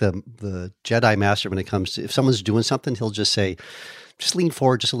like the Jedi Master when it comes to if someone's doing something, he'll just say, just lean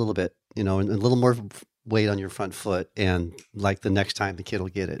forward just a little bit, and a little more weight on your front foot, and like the next time the kid will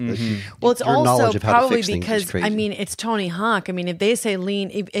get it. Mm-hmm. Well, it's your knowledge also of how to probably fix things is because crazy. I mean it's Tony Hawk. I mean, if they say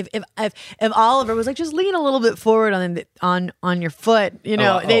lean, if Oliver was like just lean a little bit forward on your foot,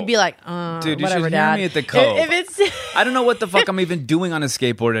 they'd be like, Dude, you whatever, should Dad. hear me at the Cove. If it's I don't know what the fuck I'm even doing on a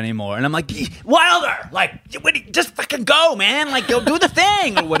skateboard anymore, and I'm like, Wilder, like, just fucking go, man, like, go do the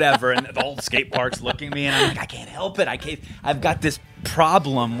thing or whatever. And the whole skate park's looking at me, and I'm like, I can't help it. I've got this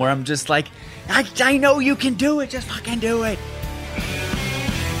problem where I'm just like, I know you can do it. Just fucking do it.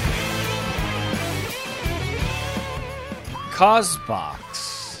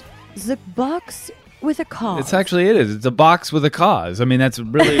 Causebox. The box with a cause. It's actually it is. It's a box with a cause. I mean, that's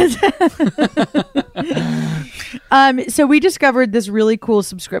really. So we discovered this really cool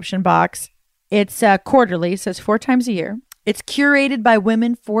subscription box. It's quarterly, so it's 4 times a year. It's curated by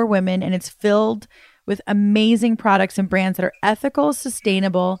women for women, and it's filled with amazing products and brands that are ethical,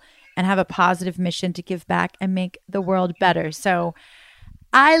 sustainable, and have a positive mission to give back and make the world better. So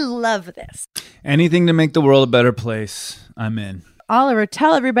I love this. Anything to make the world a better place, I'm in. Oliver,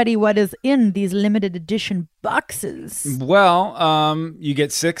 tell everybody what is in these limited edition boxes. Well, you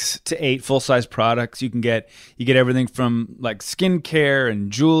get 6 to 8 full-size products. You get everything from like skincare and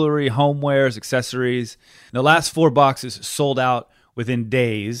jewelry, homewares, accessories. The last 4 boxes sold out within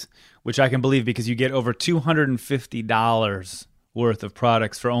days, which I can believe because you get over $250 worth of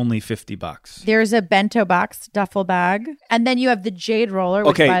products for only $50. There's a bento box duffel bag, and then you have the jade roller,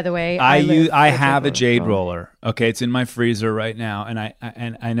 which, by the way, I have a jade roller. Okay, it's in my freezer right now,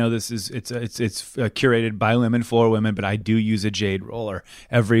 and I know this is it's curated by women for women, but I do use a jade roller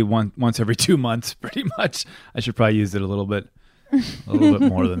once every 2 months, pretty much. I should probably use it a little bit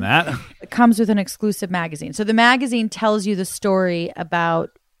more than that. It comes with an exclusive magazine. So the magazine tells you the story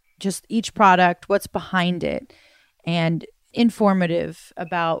about just each product, what's behind it, and informative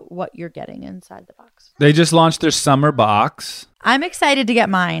about what you're getting inside the box. They just launched their summer box. I'm excited to get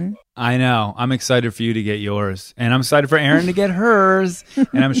mine. I know. I'm excited for you to get yours. And I'm excited for Erin to get hers.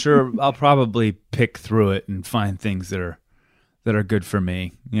 And I'm sure I'll probably pick through it and find things that are good for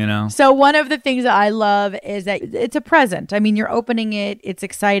me, So one of the things that I love is that it's a present. I mean, you're opening it. It's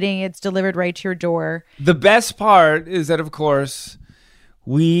exciting. It's delivered right to your door. The best part is that, of course,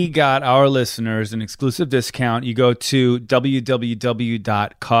 we got our listeners an exclusive discount. You go to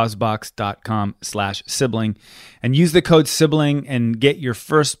www.causebox.com/sibling and use the code sibling and get your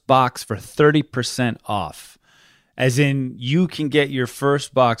first box for 30% off. As in, you can get your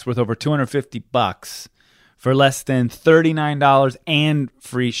first box worth over $250 for less than $39 and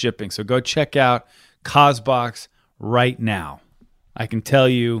free shipping. So go check out Causebox right now. I can tell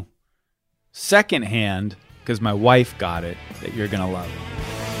you secondhand because my wife got it that you're going to love.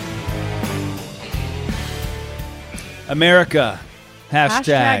 America,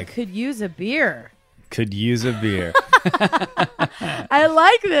 hashtag could use a beer. Could use a beer. I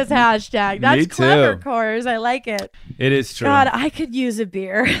like this hashtag. That's Me too. clever, Kors. I like it. It is true. God, I could use a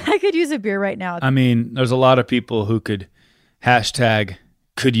beer. I could use a beer right now. I mean, there's a lot of people who could hashtag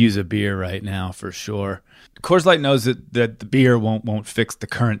could use a beer right now for sure. Coors Light knows that the beer won't fix the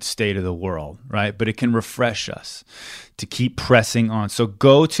current state of the world, right? But it can refresh us to keep pressing on. So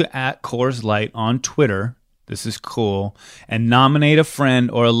go to @Coors Light on Twitter. This is cool. And nominate a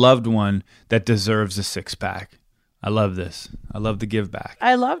friend or a loved one that deserves a 6-pack. I love this. I love the give back.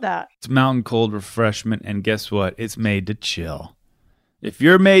 I love that. It's mountain cold refreshment, and guess what? It's made to chill. If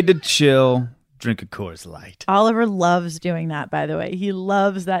you're made to chill, drink a Coors Light. Oliver loves doing that, by the way. He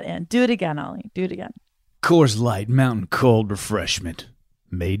loves that end. Do it again, Ollie. Do it again. Coors Light mountain cold refreshment,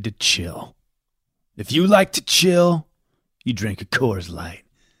 made to chill. If you like to chill, you drink a Coors Light.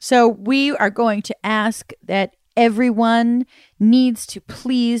 So we are going to ask that everyone needs to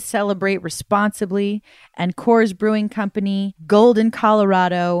please celebrate responsibly, and Coors Brewing Company, Golden,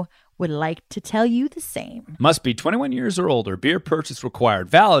 Colorado, would like to tell you the same. Must be 21 years or older. Beer purchase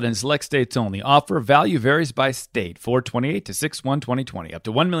required. Valid in select states only. Offer value varies by state. 4/28 to 6/1/2020. Up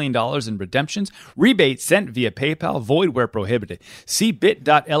to $1 million in redemptions. Rebate sent via PayPal. Void where prohibited. See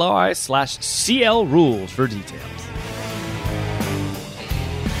bit.ly/CL rules for details.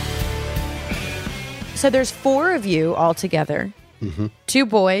 So there's 4 of you all together. 2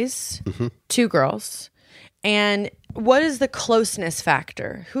 boys, 2 girls. And what is the closeness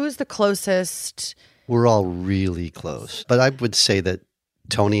factor? Who's the closest? We're all really close. But I would say that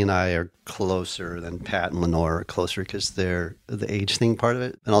Tony and I are closer than Pat and Lenore are closer because they're the age thing part of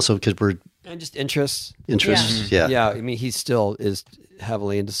it. And also because we're... And just interests. Yeah. Yeah, I mean, he still is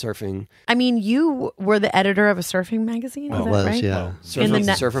heavily into surfing. I mean, you were the editor of a surfing magazine, is that right? Yeah.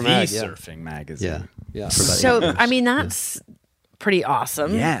 Surfer Mag, surfing magazine. Yeah. So, I mean, that's pretty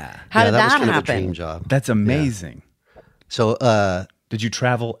awesome. Yeah. How did that was that kind of a happen? dream job. That's amazing. So, Did you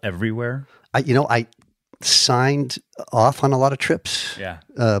travel everywhere? I signed off on a lot of trips. Yeah.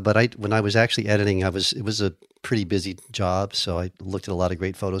 But when I was actually editing, it was a pretty busy job, so I looked at a lot of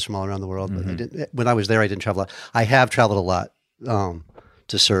great photos from all around the world. But when I was there, I didn't travel a lot. I have traveled a lot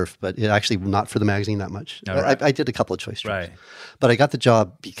to surf, but it actually not for the magazine that much. Oh, right. I did a couple of choice trips. Right. But I got the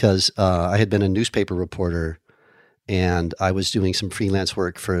job because I had been a newspaper reporter, and I was doing some freelance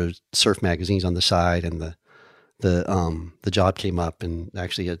work for surf magazines on the side, and the job came up, and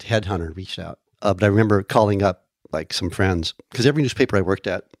actually a headhunter reached out. But I remember calling up like some friends, because every newspaper I worked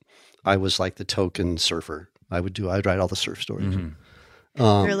at, I was like the token surfer. I'd write all the surf stories.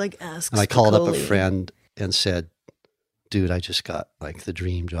 You're like, ask. And I called up a friend and said, dude, I just got like the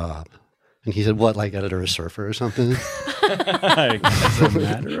dream job. And he said, what, like editor or surfer or something? As a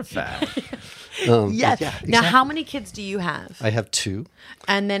matter of fact. Yes. Yeah, exactly. Now, how many kids do you have? I have 2.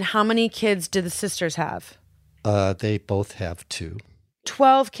 And then how many kids do the sisters have? They both have 2.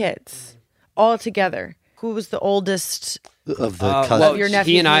 12 kids all together. Who was the oldest? Of the cousins. Well, your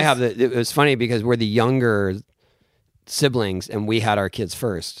nephew he and I was- have it was funny because we're the younger siblings and we had our kids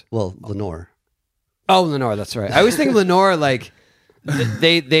first. Well, Lenore. Oh, Lenore, that's right. I always think Lenore like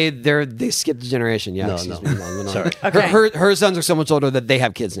they skipped a generation. Yeah, No, excuse no. me, Lenore. Sorry. Okay. Her sons are so much older that they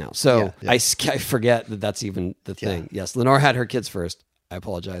have kids now. So Yeah. I forget that that's even the thing. Yes, Lenore had her kids first. I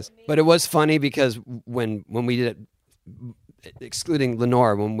apologize, but it was funny because when we did it, excluding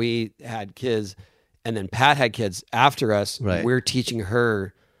Lenore, when we had kids, and then Pat had kids after us, Right. we're teaching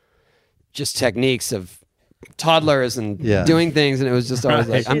her just techniques of toddlers and Yeah. doing things, and it was just always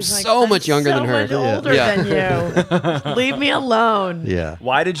like, I'm She's like, so much younger than her. So much older Yeah. than you. Leave me alone. Yeah.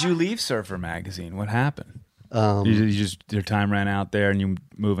 Why did you leave Surfer Magazine? What happened? You just your time ran out there and you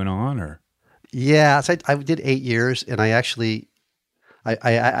moving on, or? Yeah, so I did 8 years, and I actually,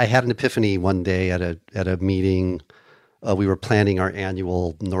 I had an epiphany one day at a meeting. We were planning our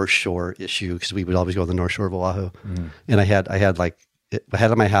annual North Shore issue because we would always go to the North Shore of Oahu, and I had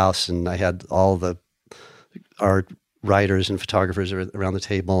at my house, and I had all our writers and photographers around the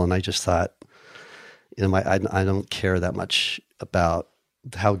table, and I just thought, I don't care that much about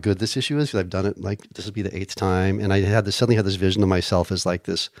how good this issue is because I've done it like this will be the 8th time, and I suddenly had this vision of myself as like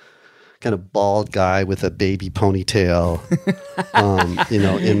this kind of bald guy with a baby ponytail,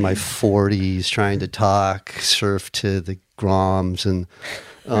 in my 40s, trying to surf to the Groms,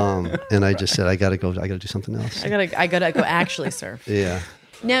 and I just said, I got to do something else. I gotta go actually surf. Yeah.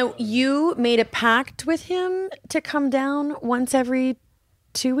 Now, you made a pact with him to come down once every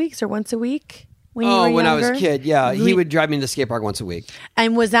 2 weeks or once a week? when you were younger? When I was a kid, yeah. He would drive me to the skate park once a week.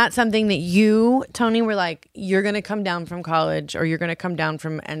 And was that something that you, Tony, were like, you're going to come down from college or you're going to come down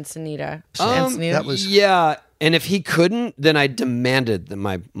from Encinita? That was... Yeah. And if he couldn't, then I demanded that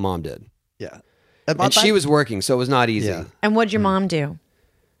my mom did. Yeah. And she was working, so it was not easy. Yeah. And what'd your mom do?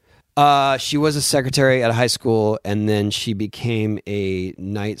 She was a secretary at a high school, and then she became a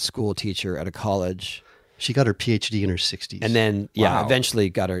night school teacher at a college. She got her PhD in her 60s. And then, eventually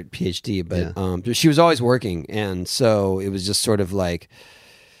got her PhD. But she was always working. And so it was just sort of like,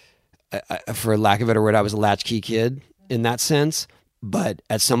 for lack of a better word, I was a latchkey kid in that sense. But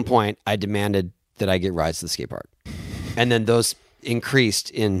at some point, I demanded that I get rides to the skate park. And then those increased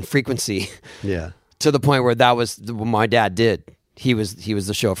in frequency to the point where that was what my dad did. He was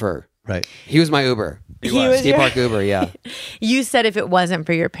the chauffeur. Right. He was my Uber. He was skate park Uber, yeah. You said if it wasn't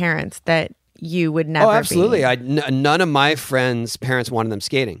for your parents that you would never. Oh, absolutely. None of my friends' parents wanted them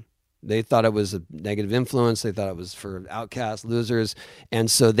skating. They thought it was a negative influence. They thought it was for outcasts, losers. And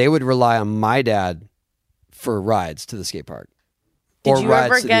so they would rely on my dad for rides to the skate park. Did you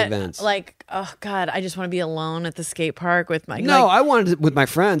ever get like, oh God, I just want to be alone at the skate park with my... No, I wanted it with my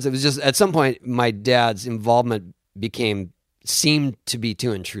friends. It was just, at some point, my dad's involvement seemed to be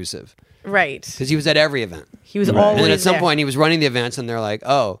too intrusive. Right. Because he was at every event. He was always And then at some there. point, he was running the events, and they're like,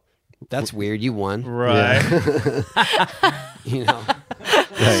 oh, that's weird. You won. Right. You know?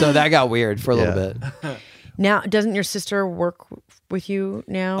 So that got weird for a little bit. Now, doesn't your sister work with you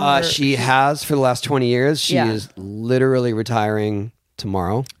now? She has for the last 20 years. She is literally retiring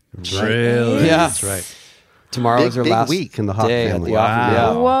tomorrow. Really? Yeah. That's right. Tomorrow is her last week in the Hawk day family. At the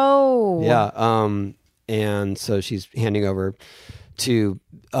office. Whoa. Yeah. And so she's handing over to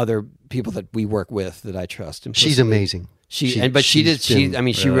other people that we work with that I trust. She's amazing.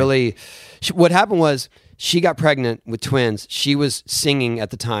 What happened was she got pregnant with twins. She was singing at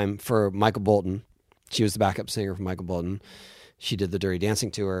the time for Michael Bolton. She was the backup singer for Michael Bolton. She did the Dirty Dancing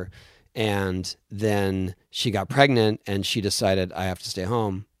tour. And then she got pregnant and she decided, I have to stay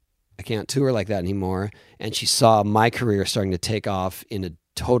home. I can't tour like that anymore. And she saw my career starting to take off in a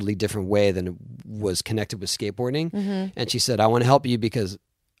totally different way than it was connected with skateboarding. Mm-hmm. And she said, I want to help you because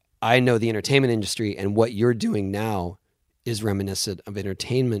I know the entertainment industry and what you're doing now is reminiscent of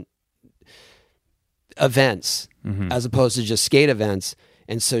entertainment events as opposed to just skate events.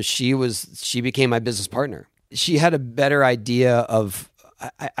 And so she became my business partner. She had a better idea of,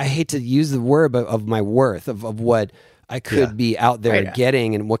 I hate to use the word, but of my worth, of what I could be out there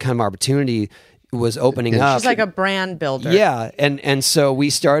getting and what kind of opportunity was opening up. She's like a brand builder. Yeah. And so we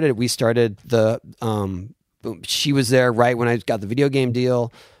started the, she was there right when I got the video game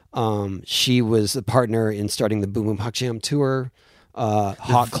deal. She was a partner in starting the Boom Boom Huck Jam tour.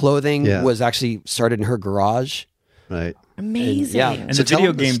 Hawk Clothing was actually started in her garage. Right. Amazing. And the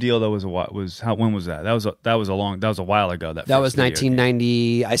video game deal though when was that? That was a while ago. That was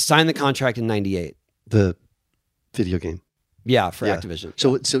 1990. I signed the contract in 98. The video game. Yeah, for Activision.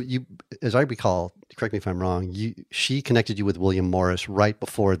 So you, as I recall, correct me if I'm wrong, she connected you with William Morris right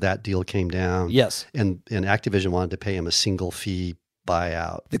before that deal came down. Yes. And Activision wanted to pay him a single fee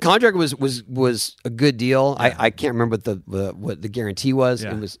buyout. The contract was a good deal. Yeah. I can't remember what the guarantee was.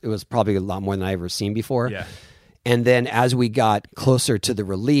 Yeah. It was probably a lot more than I ever seen before. Yeah. And then as we got closer to the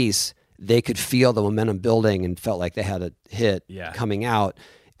release, they could feel the momentum building and felt like they had a hit coming out.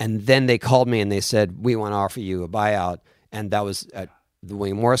 And then they called me and they said, we want to offer you a buyout. And that was the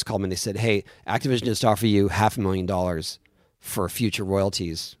William Morris called me and they said, hey, Activision just offer you $500,000 for future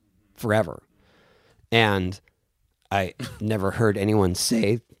royalties forever. And I never heard anyone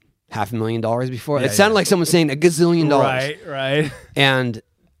say $500,000 before. It sounded like someone saying $1 gazillion. Right.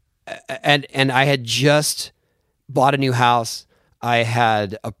 And I had just bought a new house. I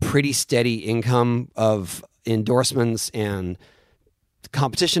had a pretty steady income of endorsements and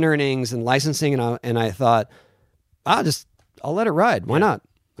competition earnings and licensing, and I thought, I'll let it ride. Why not?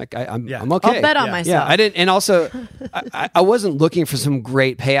 Like I'm okay. I'll bet on myself. Yeah, I didn't, and also I wasn't looking for some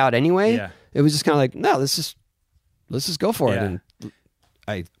great payout anyway. Yeah. It was just kind of like, no, let's just go for it. And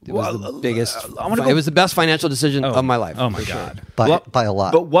it was the best financial decision of my life. Oh my God. By a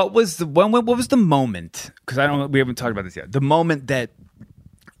lot. But what was the moment? Because we haven't talked about this yet. The moment that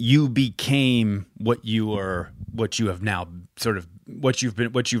you became what you have now sort of what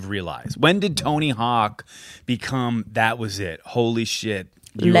you've realized. When did Tony Hawk become that was it? Holy shit.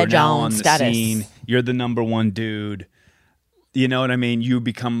 You are now on the scene. You're the number one dude. You know what I mean? You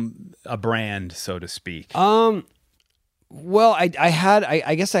become a brand, so to speak. Well, I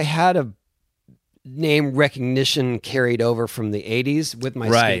guess I had name recognition carried over from the 80s with my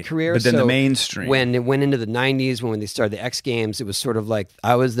skate career. But then the mainstream. When it went into the 90s, when they started the X Games, it was sort of like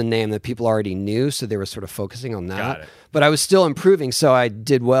I was the name that people already knew, so they were sort of focusing on that. Got it. But I was still improving, so I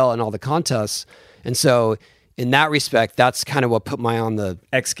did well in all the contests. And so in that respect, that's kind of what put me on the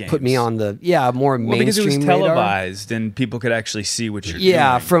X Games. Put me on the more mainstream because it was radar. televised and people could actually see what you're doing.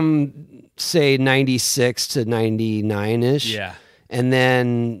 Yeah, from say 96 to 99-ish. Yeah. And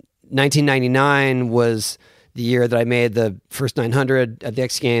then 1999 was the year that I made the first 900 at the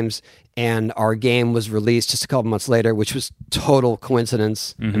X Games, and our game was released just a couple months later, which was total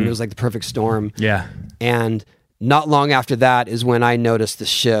coincidence. I mean, it was like the perfect storm. Yeah. And not long after that is when I noticed the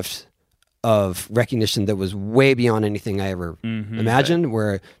shift of recognition that was way beyond anything I ever imagined,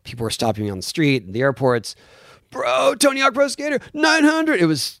 where people were stopping me on the street, the airports. Bro, Tony Hawk Pro Skater, 900.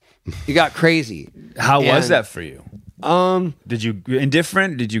 It got crazy. How was that for you? Did you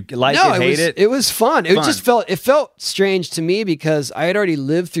indifferent? Did you like it, hate it? It was fun. It just felt strange to me because I had already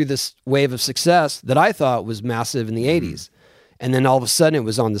lived through this wave of success that I thought was massive in the 80s. And then all of a sudden it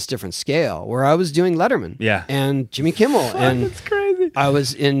was on this different scale where I was doing Letterman and Jimmy Kimmel. And that's crazy. I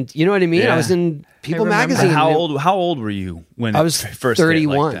was in, you know what I mean? Yeah. I was in People magazine. How old were you when I was first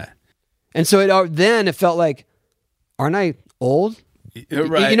 31? Hit like that? And so then it felt like, aren't I old?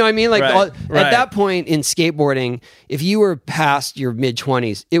 Right. You know what I mean? Like right. At that point in skateboarding, if you were past your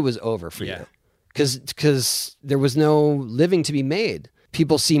mid-20s, it was over for you. Because there was no living to be made.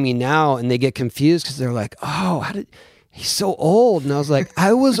 People see me now and they get confused because they're like, oh, he's so old. And I was like,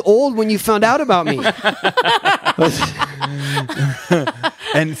 I was old when you found out about me.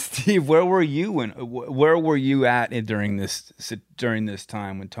 And Steve, where were you at during this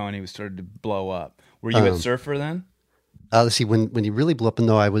time when Tony was started to blow up? Were you at Surfer then? Let's see, when you really blew up,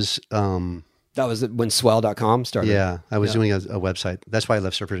 no, I was... that was when swell.com started. Yeah, I was doing a website. That's why I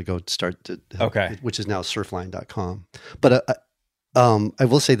left Surfer to go start to... Which is now surfline.com. But I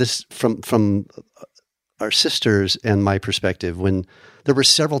will say this from our sisters and my perspective, when there were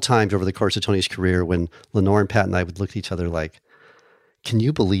several times over the course of Tony's career when Lenore and Pat and I would look at each other like, can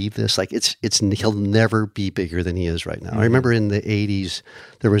you believe this? Like he'll never be bigger than he is right now. Mm-hmm. I remember in the 80s,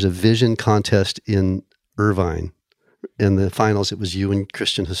 there was a vision contest in Irvine. In the finals, it was you and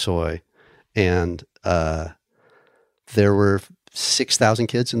Christian Hosoi. And there were 6,000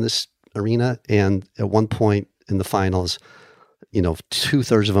 kids in this arena. And at one point in the finals,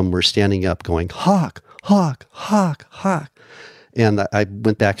 2/3 of them were standing up going, Hawk, Hawk, Hawk, Hawk. And I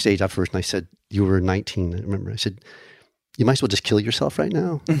went backstage afterwards and I said, you were 19. I remember I said, you might as well just kill yourself right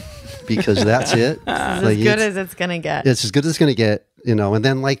now because that's it. It's as good as it's going to get. It's as good as it's going to get, And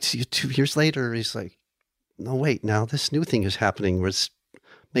then like 2 years later, he's like, no, wait, now this new thing is happening where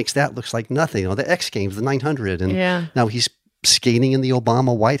makes that looks like nothing. The X Games, the 900. And now he's skating in the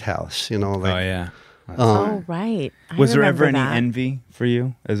Obama White House, Oh, yeah. Right. Was there ever any envy for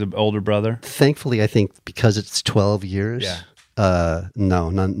you as an older brother? Thankfully, I think because it's 12 years. Yeah. No,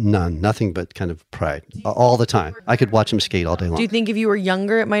 none, nothing but kind of pride all the time. I could watch him skate all day long. Do you think if you were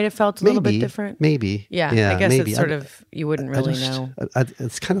younger, it might have felt a little bit different? Maybe. Yeah. I guess it's sort of, you wouldn't really know.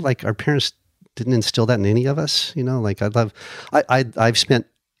 It's kind of like our parents didn't instill that in any of us, Like I've spent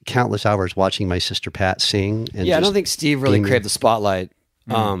countless hours watching my sister Pat sing. And I don't think Steve really craved the spotlight,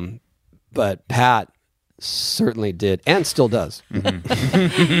 but Pat certainly did and still does.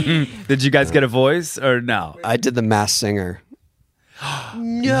 Mm-hmm. Did you guys get a voice or no? I did the Masked Singer.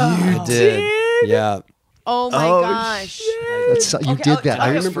 No, I did. Yeah. Oh my gosh! You did that. I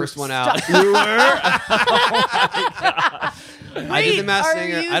remember the first one out. You were. I did the Masked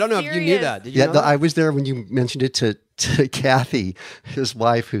Singer. I don't know if you knew that. Did you know that? I was there when you mentioned it to Kathy, his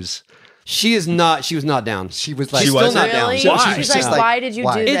wife, who's. She was not down. She was like, she's still not down. Why? She's like, why did you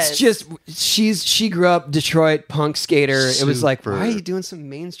do this? It's just, she grew up Detroit punk skater. It was like, why are you doing some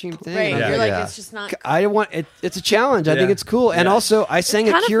mainstream thing? Right. You're like, it's just not. I want it. It's a challenge. I think it's cool. And also, I sang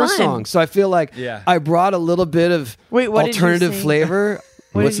a Cure song, so I feel like I brought a little bit of alternative flavor.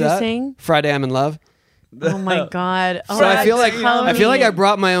 What did you sing? Friday I'm in Love. Oh my God! So I feel like I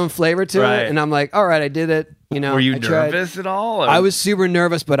brought my own flavor to it, and I'm like, all right, I did it. Were you nervous at all? Or? I was super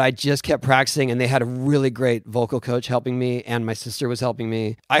nervous, but I just kept practicing, and they had a really great vocal coach helping me, and my sister was helping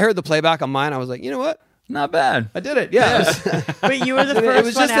me. I heard the playback on mine. I was like, you know what? Not bad. I did it. Yeah. But you were the first. It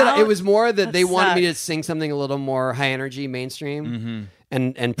was just one out? that it was more that they wanted me to sing something a little more high energy, mainstream.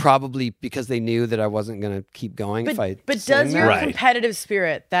 And probably because they knew that I wasn't going to keep going if I. But does your competitive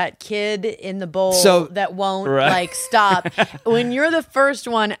spirit, that kid in the bowl that won't stop, when you're the first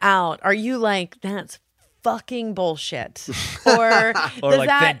one out, are you like, that's fucking bullshit, or like,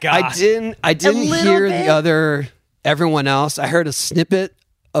 thank God. I didn't hear the other everyone else. I heard a snippet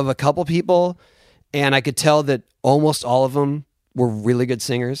of a couple people, and I could tell that almost all of them were really good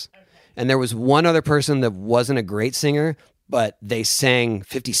singers. And there was one other person that wasn't a great singer, but they sang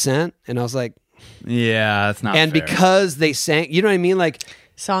 50 Cent, and I was like, yeah, that's not and fair. Because they sang, you know what I mean? Like,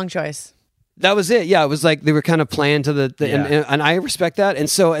 song choice. That was it. Yeah, it was like they were kind of playing to and I respect that. And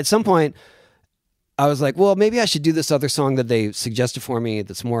so at some point, I was like, well, maybe I should do this other song that they suggested for me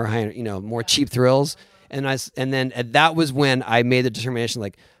that's more high, more cheap thrills. And then that was when I made the determination,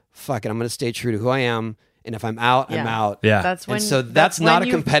 like, fuck it, I'm going to stay true to who I am. And if I'm out, I'm out. Yeah. That's when. And so that's not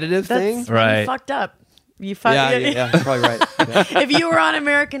a competitive thing. That's when you fucked up. You fucked. Yeah, probably right. Yeah. If you were on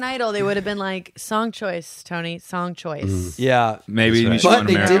American Idol, they would have been like, song choice, Tony, song choice. Yeah, maybe you should. But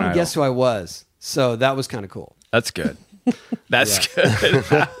they didn't guess who I was, so that was kind of cool. That's good. That's good.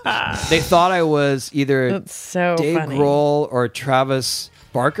 They thought I was either That's so Dave funny. Grohl or Travis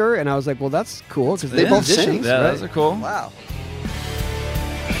Barker, and I was like, well, that's cool because they both sing. Yeah, those are cool. Wow.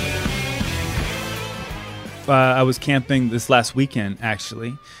 I was camping this last weekend,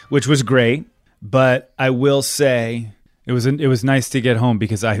 actually, which was great. But I will say it was nice to get home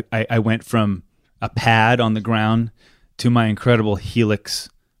because I went from a pad on the ground to my incredible Helix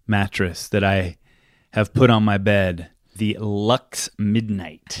mattress that I have put on my bed, the Luxe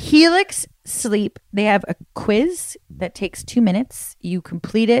Midnight. Helix Sleep, they have a quiz that takes 2 minutes. You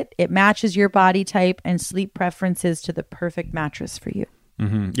complete it. It matches your body type and sleep preferences to the perfect mattress for you.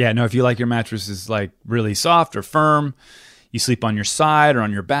 Mm-hmm. Yeah, no, if you like your mattresses like really soft or firm, you sleep on your side or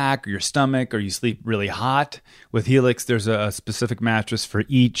on your back or your stomach, or you sleep really hot. With Helix, there's a specific mattress for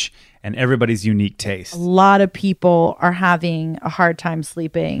each and everybody's unique taste. A lot of people are having a hard time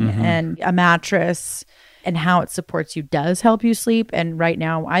sleeping, and a mattress and how it supports you does help you sleep. And right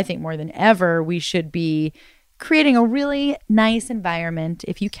now, I think more than ever, we should be creating a really nice environment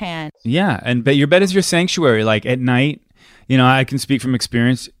if you can. Yeah, but your bed is your sanctuary. Like at night, I can speak from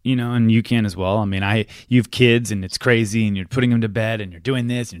experience, and you can as well. I mean, you have kids and it's crazy and you're putting them to bed and you're doing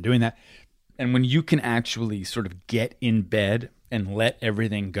this and you're doing that. And when you can actually sort of get in bed and let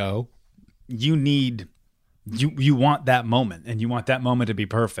everything go, you want that moment, and you want that moment to be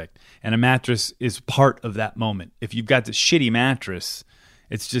perfect. And a mattress is part of that moment. If you've got the shitty mattress,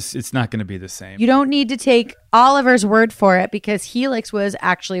 it's not going to be the same. You don't need to take Oliver's word for it, because Helix was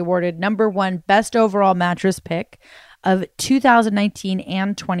actually awarded #1 best overall mattress pick of 2019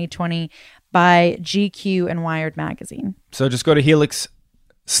 and 2020 by GQ and Wired magazine. So just go to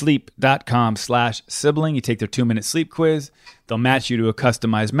helixsleep.com/sibling. You take their 2-minute sleep quiz. They'll match you to a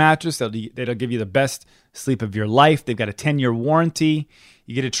customized mattress. They'll give you the best sleep of your life. They've got a 10-year warranty.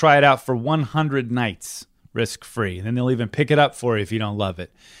 You get to try it out for 100 nights, risk-free. And then they'll even pick it up for you if you don't love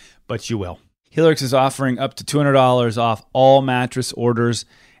it. But you will. Helix is offering up to $200 off all mattress orders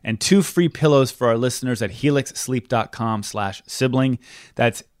and 2 free pillows for our listeners at helixsleep.com/sibling.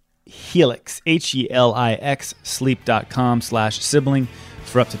 That's Helix, HELIX, sleep.com/sibling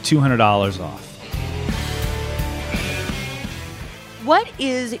for up to $200 off. What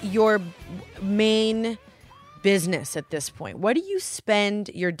is your main business at this point? What do you spend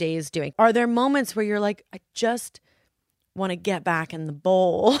your days doing? Are there moments where you're like, I just want to get back in the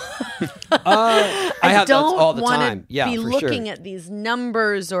bowl? I have that all the time. Yeah, be for looking sure. at these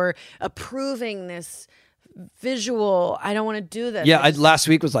numbers or approving this visual. I don't want to do this. Yeah, last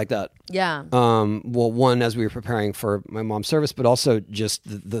week was like that. Yeah. Well, one, as we were preparing for my mom's service, but also just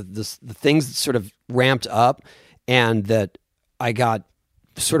the things that sort of ramped up, and that I got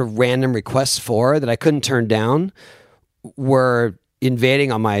sort of random requests for that I couldn't turn down, were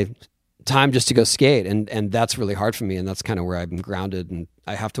invading on my time just to go skate, and that's really hard for me, and that's kind of where I'm grounded, and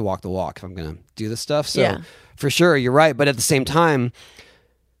I have to walk the walk if I'm going to do this stuff. So for sure, you're right, but at the same time,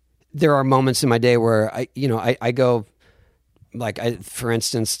 there are moments in my day where I go, like for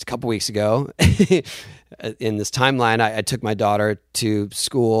instance, a couple weeks ago, in this timeline, I took my daughter to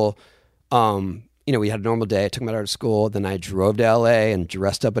school. We had a normal day. I took my daughter to school. Then I drove to LA and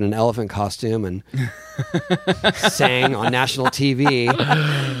dressed up in an elephant costume and sang on national TV,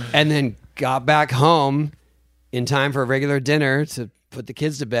 and then got back home in time for a regular dinner to put the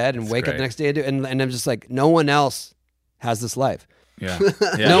kids to bed and wake up the next day. And I'm just like, no one else has this life. Yeah.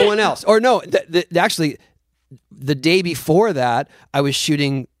 No one else. Or no, actually, the day before that, I was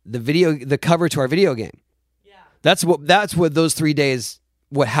shooting the cover to our video game. Yeah. That's what those 3 days,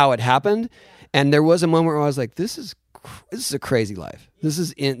 how it happened. And there was a moment where I was like, this is a crazy life. This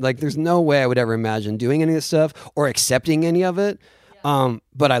is there's no way I would ever imagine doing any of this stuff or accepting any of it.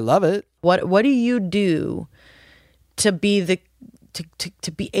 But I love it. What do you do to be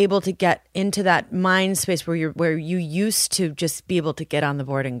to be able to get into that mind space where you used to just be able to get on the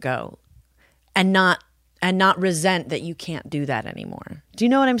board and go, and not and not resent that you can't do that anymore. Do you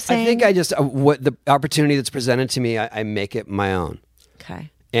know what I'm saying? I think I just, what the opportunity that's presented to me, I make it my own. Okay.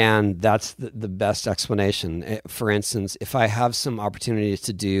 And that's the best explanation. For instance, if I have some opportunities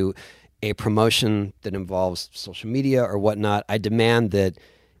to do a promotion that involves social media or whatnot, I demand that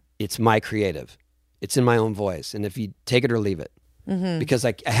it's my creative. It's in my own voice. And if you take it or leave it, because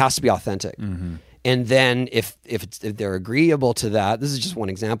it has to be authentic. And then if they're agreeable to that, this is just one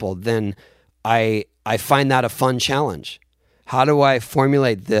example, then I find that a fun challenge. How do I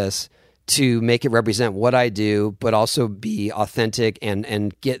formulate this to make it represent what I do, but also be authentic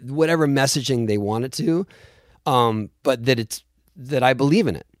and get whatever messaging they want it to, but that I believe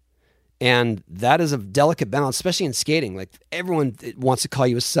in it. And that is a delicate balance, especially in skating. Like everyone wants to call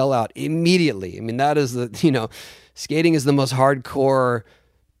you a sellout immediately. I mean, that is skating is the most hardcore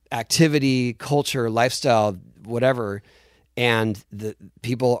activity, culture, lifestyle, whatever. And the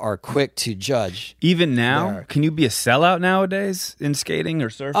people are quick to judge. Even now, can you be a sellout nowadays in skating or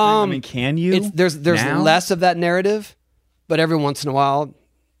surfing? I mean, can you? There's less of that narrative, but every once in a while,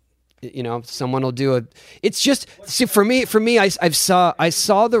 someone will do it's just, see, for me, I saw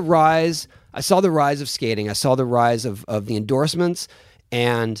the rise of skating. I saw the rise of the endorsements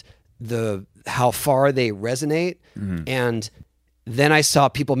and how far they resonate. And then I saw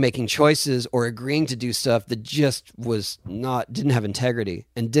people making choices or agreeing to do stuff that just didn't have integrity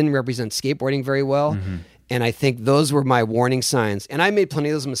and didn't represent skateboarding very well. And I think those were my warning signs. And I made plenty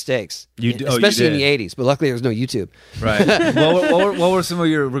of those mistakes, especially in the 80s. But luckily, there was no YouTube. Right. What were some of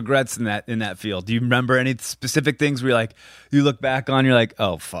your regrets in that field? Do you remember any specific things where you look back on, you're like,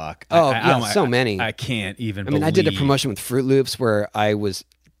 oh, fuck. So many. I can't even I did a promotion with Fruit Loops where I was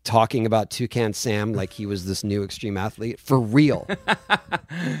talking about Toucan Sam like he was this new extreme athlete. For real. You know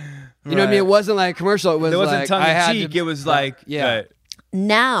what I mean? It wasn't like a commercial. It wasn't tongue in cheek. It was like... Yeah.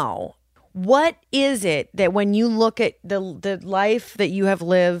 Now... what is it that when you look at the life that you have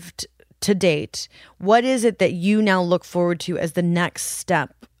lived to date, what is it that you now look forward to as the next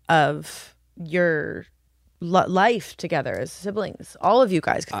step of your life together as siblings, all of you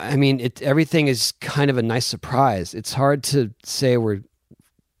guys? I mean, everything is kind of a nice surprise. It's hard to say we're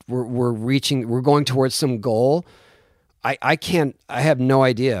going towards some goal. I have no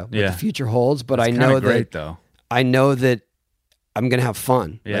idea what the future holds, but I know that I'm going to have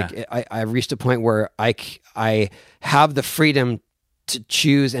fun. Yeah. Like I've reached a point where I have the freedom to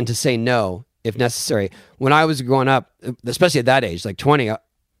choose and to say no if necessary. When I was growing up, especially at that age, like 20,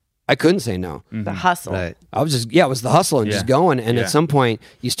 I couldn't say no. The hustle. Right. I was just, it was the hustle and just going. And at some point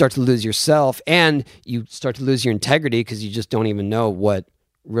you start to lose yourself and you start to lose your integrity because you just don't even know what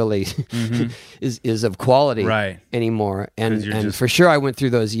really is of quality anymore. And for sure I went through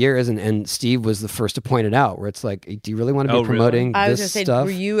those years and Steve was the first to point it out where it's like, do you really want to be promoting I was this gonna say, stuff?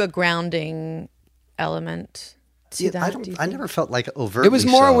 were you a grounding element to that? I never felt like overtly. It was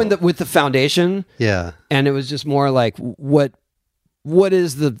more with the foundation. Yeah. And it was just more like what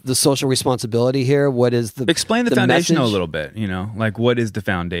is the social responsibility here? What is the explain the foundation message? a little bit? Like what is the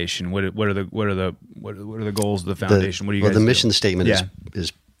foundation? What are the goals of the foundation? What do you guys the do? mission statement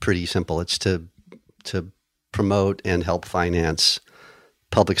is pretty simple. It's to promote and help finance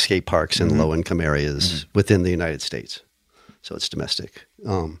public skate parks in low income areas within the United States. So it's domestic.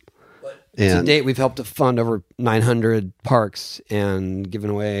 And to date, we've helped to fund over 900 parks and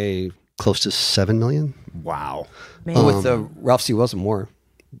given away close to $7 million. Wow. With the Ralph C. Wilson Moore.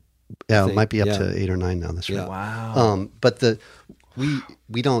 Yeah, it might be up to 8 or 9 now. That's right. Wow. But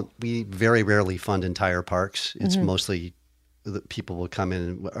we very rarely fund entire parks. It's mostly the people will come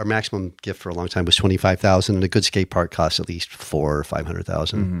in. Our maximum gift for a long time was $25,000, and a good skate park costs at least $400,000 or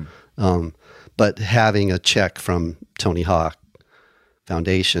 $500,000. But having a check from Tony Hawk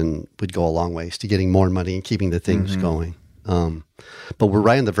Foundation would go a long ways to getting more money and keeping the things going. But we're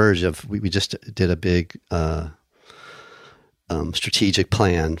right on the verge of, we just did a big strategic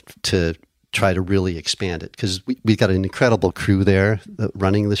plan to try to really expand it because we got an incredible crew there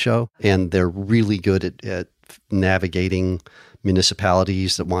running the show, and they're really good at navigating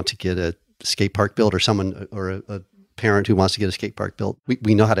municipalities that want to get a skate park built, or someone or a parent who wants to get a skate park built.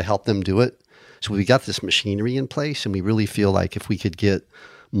 We know how to help them do it. So we got this machinery in place, and we really feel like if we could get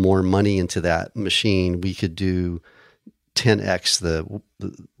more money into that machine, we could do 10x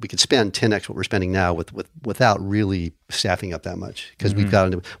we could spend 10x what we're spending now without really staffing up that much, because we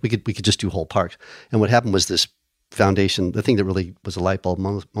could just do whole parks. And what happened was this foundation, the thing that really was a light bulb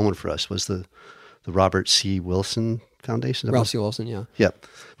moment for us was the Robert C. Wilson Foundation. Ralph C. Wilson, yeah. Yep.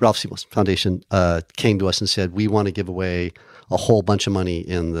 Ralph C. Wilson Foundation came to us and said, we want to give away a whole bunch of money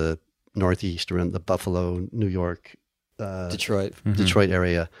in the Northeast, around the Buffalo, New York, Detroit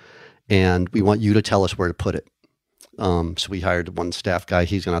area. and we want you to tell us where to put it. So we hired one staff guy.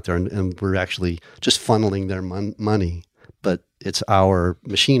 He's gone out there, and we're actually just funneling their money, but it's our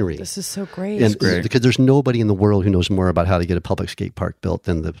machinery. This is so great. And because there's nobody in the world who knows more about how to get a public skate park built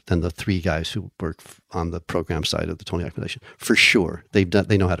than the three guys who work on the program side of the Tony Hawk Foundation. For sure, they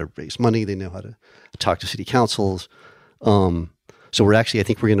know how to raise money. They know how to talk to city councils. So I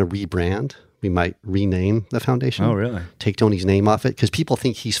think we're going to rebrand. We might rename the foundation. Oh, really? Take Tony's name off it because people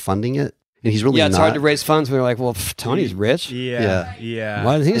think he's funding it. And he's really it's not. hard to raise funds when you're like, well, Tony's rich. Yeah.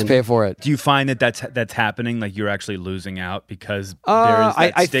 Why does he just pay for it? Do you find that's happening? Like you're actually losing out because there is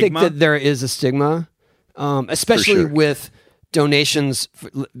that I stigma? think that there is a stigma, especially with donations,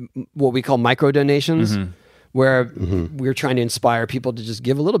 what we call micro donations, where we're trying to inspire people to just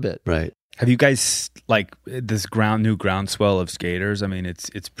give a little bit. Right. Have you guys like this new groundswell of skaters? I mean,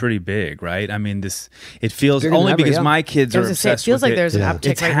 it's pretty big, right? I mean, it feels only because my kids are obsessed. It feels with like there's an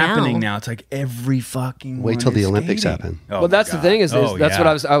uptick it's right happening now. It's like every fucking wait till the Olympics happen. Well, that's the thing is that's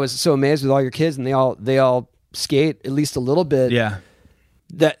what I was so amazed with all your kids, and they all skate at least a little bit. Yeah.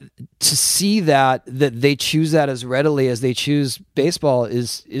 That to see that they choose that as readily as they choose baseball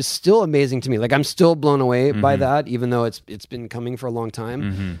is still amazing to me. Like I'm still blown away by that, even though it's been coming for a long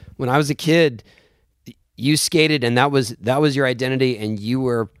time. When I was a kid, you skated and that was your identity, and you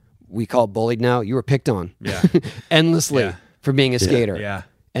were, we call it bullied now, you were picked on endlessly for being a skater. Yeah.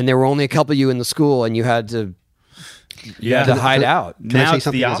 And there were only a couple of you in the school, and you had to hide out. Now it's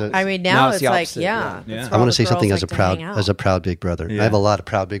the opposite. I mean, now it's like, I want to say something as a proud big brother. I have a lot of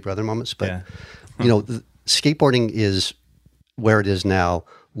proud big brother moments, but skateboarding is where it is now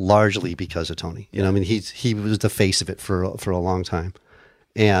largely because of Tony. You know, I mean, he was the face of it for a long time,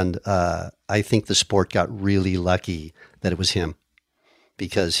 and I think the sport got really lucky that it was him,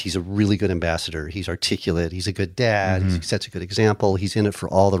 because he's a really good ambassador. He's articulate. He's a good dad. He sets a good example. He's in it for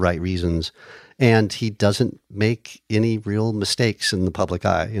all the right reasons. And he doesn't make any real mistakes in the public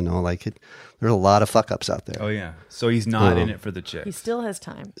eye. You know, like there are a lot of fuck ups out there. Oh, yeah. So he's not in it for the chicks. He still has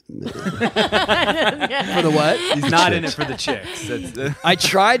time. For the what? He's not in it for the chicks. I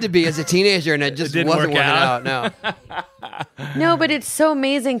tried to be as a teenager, and it just wasn't working out. No. No, but it's so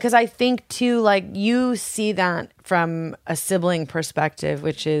amazing because I think too, like you see that from a sibling perspective,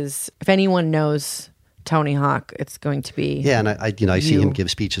 which is if anyone knows Tony Hawk, it's going to be and I see him give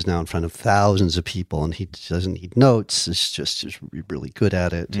speeches now in front of thousands of people, and he doesn't need notes. It's just really good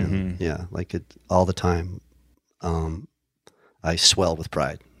at it. And like it all the time. I swell with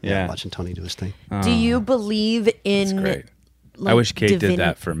pride. Watching Tony do his thing. Do you believe in? That's great. Like, I wish Kate did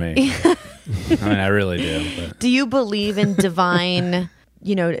that for me. I mean, I really do. But. Do you believe in divine,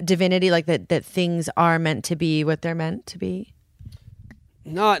 divinity, like that things are meant to be what they're meant to be?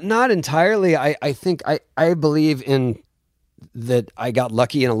 Not entirely. I think I believe in that I got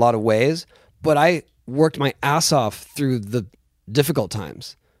lucky in a lot of ways, but I worked my ass off through the difficult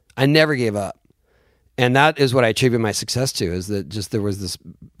times. I never gave up. And that is what I attribute my success to, is that just there was this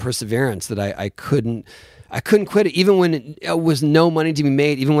perseverance that I couldn't quit it. Even when it was no money to be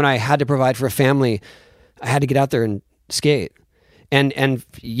made, even when I had to provide for a family, I had to get out there and skate. And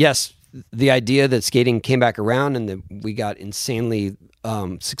yes, the idea that skating came back around and that we got insanely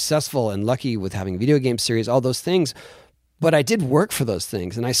successful and lucky with having a video game series, all those things. But I did work for those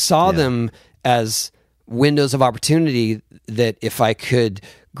things, and I saw them as windows of opportunity that if I could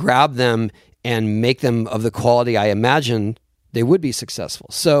grab them and make them of the quality I imagined, they would be successful.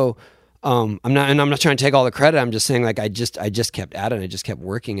 So I'm not trying to take all the credit. I'm just saying, like, I just kept at it. I just kept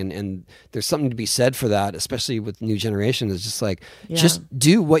working, and there's something to be said for that, especially with new generation. Is just like, just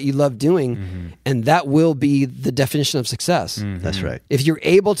do what you love doing, and that will be the definition of success. That's right. If you're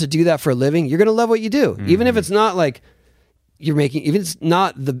able to do that for a living, you're going to love what you do, even if it's not like even if it's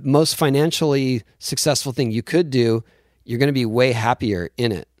not the most financially successful thing you could do. You're going to be way happier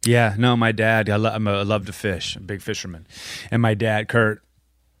in it. Yeah, no, my dad, I love to fish, I'm a big fisherman. And my dad, Kurt,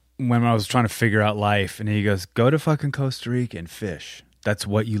 when I was trying to figure out life, and he goes, go to fucking Costa Rica and fish. That's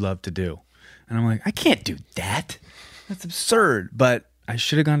what you love to do. And I'm like, I can't do that. That's absurd. But I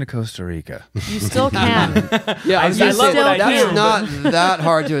should have gone to Costa Rica. You still can. I love what I do. That's not that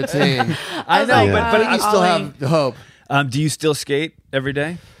hard to attain. I know, but you still have hope. Do you still skate every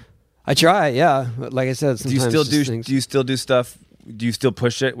day? I try, yeah. Like I said, sometimes do you still do stuff? Do you still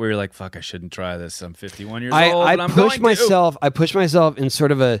push it where you're like, fuck, I shouldn't try this. I'm 51 years old. I push myself in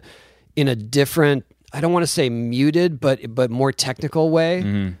sort of in a different, I don't want to say muted, but more technical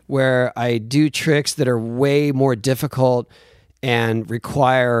way, where I do tricks that are way more difficult and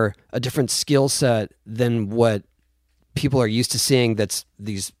require a different skill set than what people are used to seeing. That's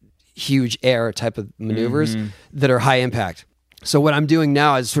these huge air type of maneuvers that are high impact. So what I'm doing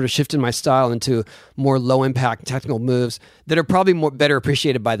now is sort of shifting my style into more low impact technical moves that are probably better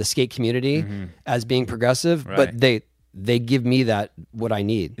appreciated by the skate community as being progressive, but they give me what I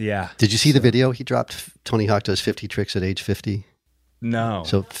need. Yeah. Did you see the video he dropped? Tony Hawk does 50 tricks at age 50. No.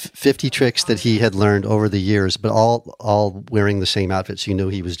 So 50 tricks that he had learned over the years, but all wearing the same outfit, so you knew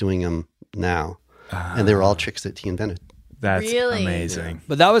he was doing them now. And they were all tricks that he invented. That's Really? amazing. Yeah.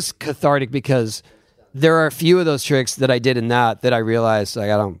 But that was cathartic because there are a few of those tricks that I did in that I realized like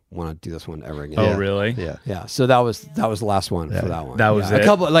I don't want to do this one ever again. Oh, really? Yeah. Yeah. So that was the last one for that one. That was it? A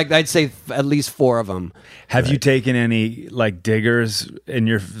couple, like I'd say at least 4 of them. Have you taken any like diggers in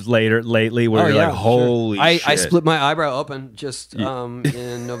your lately where you're like, holy shit? I split my eyebrow open just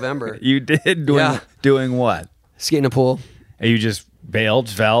in November. You did? Doing what? Skating a pool. And you just bailed,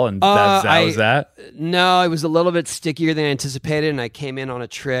 fell, and that was that? No, it was a little bit stickier than I anticipated, and I came in on a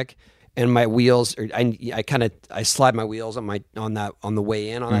trick. And my wheels, I slide my wheels on the way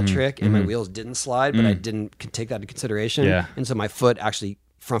in on that trick, and my wheels didn't slide, but I didn't take that into consideration. Yeah. And so my front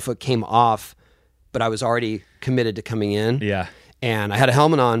foot came off, but I was already committed to coming in. Yeah. And I had a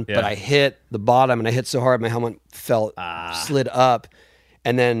helmet on, but I hit the bottom, and I hit so hard my helmet slid up,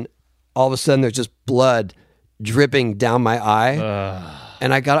 and then all of a sudden there's just blood dripping down my eye.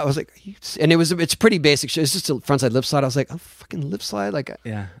 And I was like, and it's pretty basic shit. It's just a frontside lip slide. I was like, oh, fucking lip slide. Like,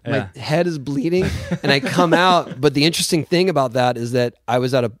 my head is bleeding, and I come out. But the interesting thing about that is that I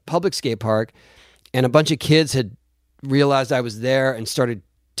was at a public skate park, and a bunch of kids had realized I was there and started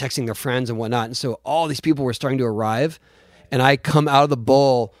texting their friends and whatnot. And so all these people were starting to arrive, and I come out of the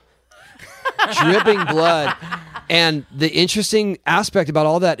bowl dripping blood. And the interesting aspect about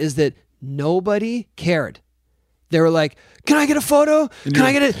all that is that nobody cared. They were like, can I get a photo? Can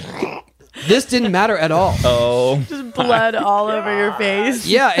I get it? This didn't matter at all. Oh. Just blood all over your face.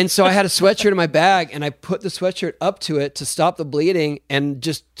 Yeah, and so I had a sweatshirt in my bag, and I put the sweatshirt up to it to stop the bleeding and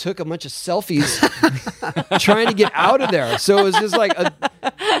just took a bunch of selfies trying to get out of there. So it was just like,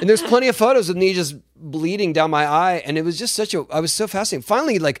 and there's plenty of photos of me just bleeding down my eye, and it was just I was so fascinated.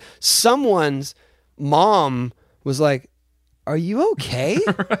 Finally, like, someone's mom was like, are you okay?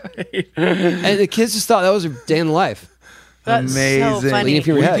 Right. And the kids just thought that was a day in life. That's amazing. so funny. What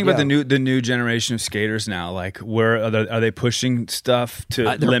do you think about the new generation of skaters now? Like, where are they pushing stuff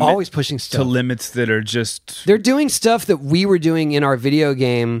to? They're always pushing stuff to limits that are just. They're doing stuff that we were doing in our video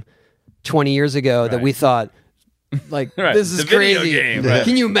game 20 years ago that we thought, like, this is crazy. Game, right?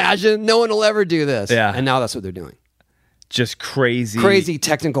 Can you imagine? No one will ever do this. Yeah. And now that's what they're doing. Just crazy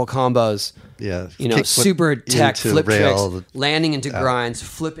technical combos. Yeah. Super tech flip rail, tricks, landing into grinds,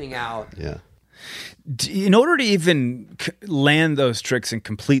 flipping out. Yeah. In order to even land those tricks and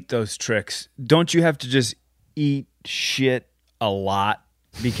complete those tricks, don't you have to just eat shit a lot?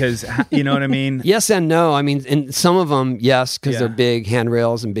 Because, you know what I mean? Yes and no. I mean, in some of them, yes, because they're big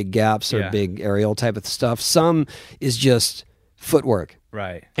handrails and big gaps or big aerial type of stuff. Some is just footwork.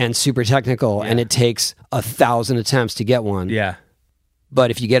 Right. And super technical, and it takes 1,000 attempts to get one. Yeah.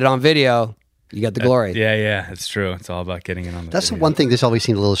 But if you get it on video, you got the glory. Yeah, it's true. It's all about getting it on the That's video. the one thing that's always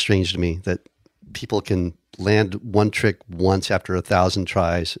seemed a little strange to me, that people can land one trick once after 1,000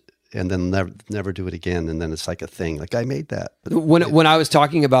 tries and then never do it again, and then it's like a thing. Like, I made that. But when I was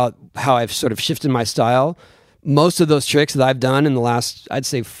talking about how I've sort of shifted my style, most of those tricks that I've done in the last, I'd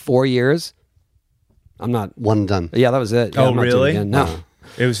say 4 years, I'm not one and done. Yeah, that was it. Yeah, Oh, I'm not doing really? it again. No.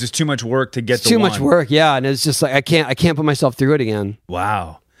 It was just too much work to get It's too much work, yeah, and it's just like I can't put myself through it again.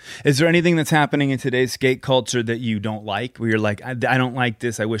 Wow. Is there anything that's happening in today's skate culture that you don't like, where you're like, I don't like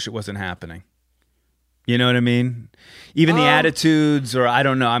this, I wish it wasn't happening? You know what I mean? Even the attitudes, or I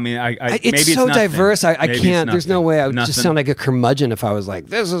don't know. I mean, it's maybe so it's diverse. I Maybe can't. it's There's no nothing. way I would Nothing. just sound like a curmudgeon if I was like,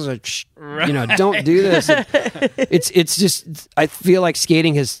 "This is don't do this." It's just. I feel like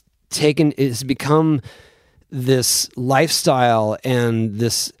skating has become this lifestyle and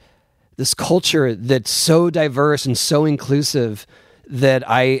this culture that's so diverse and so inclusive that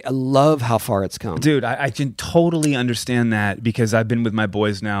I love how far it's come. Dude, I can totally understand that, because I've been with my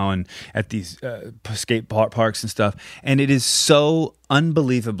boys now and at these skate parks and stuff, and it is so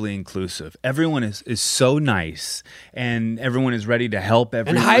unbelievably inclusive. Everyone is so nice, and everyone is ready to help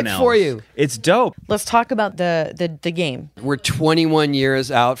everyone and hype else. for you. It's dope. Let's talk about the game. We're 21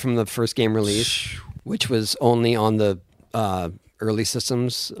 years out from the first game release, which was only on the early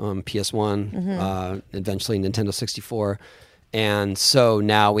systems, PS1, eventually Nintendo 64. And so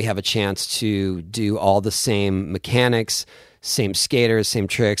now we have a chance to do all the same mechanics, same skaters, same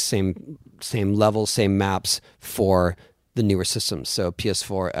tricks, same levels, same maps for the newer systems. So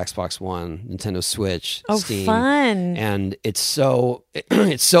PS4, Xbox One, Nintendo Switch, Steam. Fun. And it's so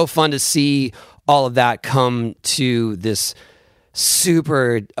fun to see all of that come to this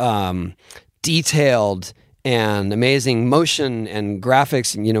super detailed and amazing motion and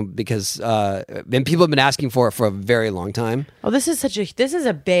graphics, and because and people have been asking for it for a very long time. Oh, this is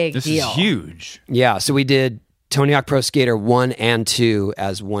a big deal. This is huge. Yeah, so we did Tony Hawk Pro Skater 1 and 2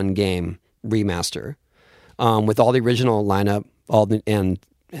 as one game remaster, with all the original lineup, and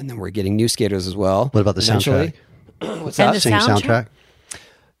then we're getting new skaters as well. What about the soundtrack? What's And that? the soundtrack?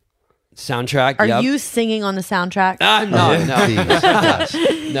 Soundtrack. Are yep. you singing on the soundtrack? No. Yes.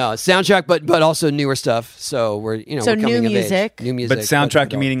 No, soundtrack, but also newer stuff. So we're So we're coming new of age. music. New music. But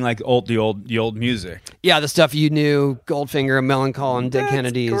soundtrack, you meaning like the old music? Yeah, the stuff you knew: Goldfinger, Melancholy, Dead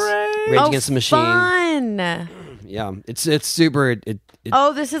Kennedys, Rage Against the Machine. Fun. Yeah, it's super.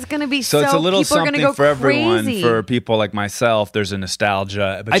 Oh, this is going to be so. So it's a little people are gonna something go for everyone. crazy. For people like myself, there's a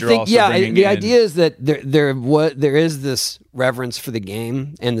nostalgia, but I you're think also bringing the in- idea is that there is this reverence for the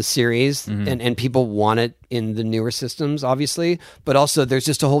game and the series, and people want it in the newer systems, obviously. But also, there's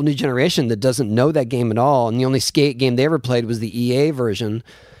just a whole new generation that doesn't know that game at all, and the only skate game they ever played was the EA version.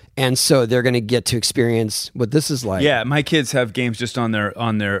 And so they're going to get to experience what this is like. Yeah, my kids have games just on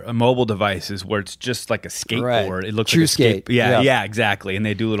their mobile devices where it's just like a skateboard. Right. It looks True like a skate. Yeah, exactly. And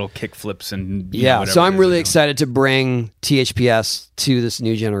they do little kick flips and So I'm really excited to bring THPS to this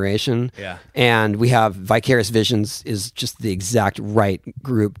new generation. Yeah. And we have Vicarious Visions is just the exact right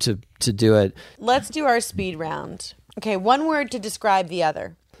group to do it. Let's do our speed round. Okay, one word to describe the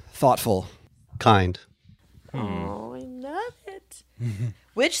other. Thoughtful. Kind. Oh, I love it.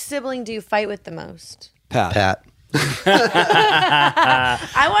 Which sibling do you fight with the most? Pat.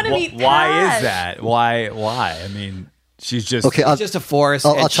 I want to meet Pat. Why is that? Why? I mean, she's just Okay, It's just a force.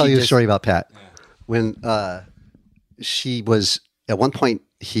 I'll tell you a story about Pat. When she was at one point,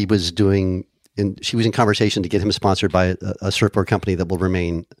 she was in conversation to get him sponsored by a surfboard company that will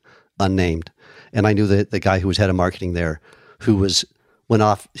remain unnamed. And I knew that the guy who was head of marketing there, went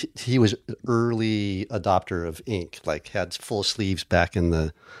off. He was an early adopter of ink, like had full sleeves back in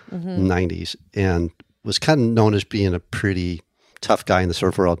the 90s, and was kind of known as being a pretty tough guy in the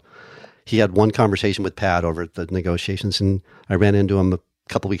surf world. He had one conversation with Pat over at the negotiations, and I ran into him a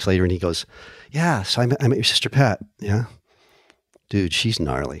couple weeks later, and he goes, "Yeah, so I met your sister Pat. Yeah, dude, she's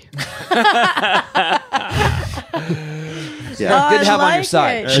gnarly." Yeah, good to have on your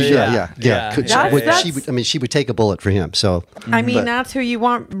side. She would take a bullet for him. So I mean, that's who you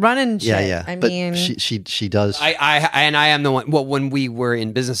want running shit. Yeah. I But mean, she does. I am the one. Well, when we were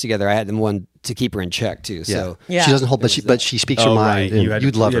in business together, I had the one to keep her in check too. So she doesn't hold, but she speaks her mind. Right. And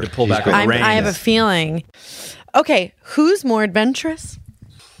you'd love her. To pull back She's on the great. reins. I have a feeling. Okay, who's more adventurous?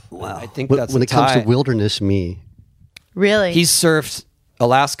 Wow. I think when, that's when a it comes to tie. wilderness, me. Really? He's surfed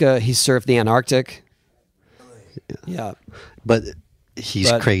Alaska. He's surfed the Antarctic. Yeah. But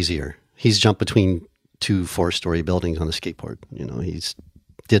he's crazier. He's jumped between 2 4-story buildings on a skateboard. He's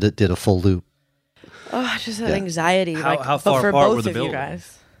did a full loop. Oh, I just had anxiety. How far for apart both were the of you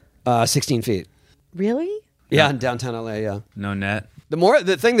buildings? guys? 16 feet. Really? Yeah, in downtown LA. Yeah. No net.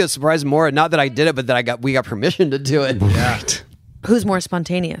 The thing that surprised more, not that I did it, but that we got permission to do it. Yeah. Who's more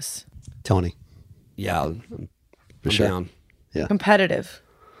spontaneous? Tony. Yeah. I'm sure. down. Yeah. Competitive.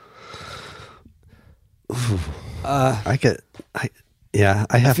 I have.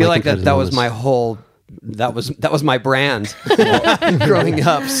 I feel like that was my whole. That was my brand growing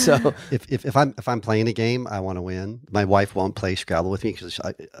up. So if I'm playing a game, I want to win. My wife won't play Scrabble with me because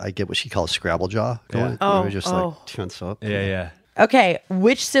I get what she calls Scrabble jaw going. Oh, just like tense up. Yeah. Okay,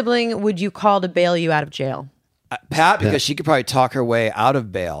 which sibling would you call to bail you out of jail? Pat, because she could probably talk her way out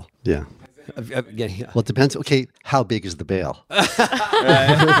of bail. Yeah. Well, it depends. Okay, how big is the bail?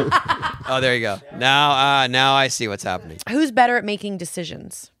 Oh, there you go. Now I see what's happening. Who's better at making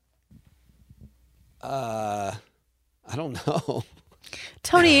decisions? I don't know.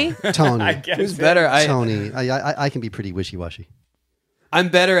 Tony. Tony. Who's better? Tony. I can be pretty wishy-washy. I'm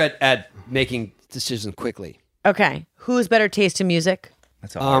better at making decisions quickly. Okay. Who's better taste in music?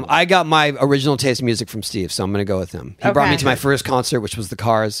 That's all. I got my original taste in music from Steve, so I'm going to go with him. He brought me to my first concert, which was the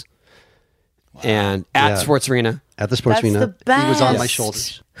Cars, and at Sports Arena. At the Sports That's Arena, the best. he was on my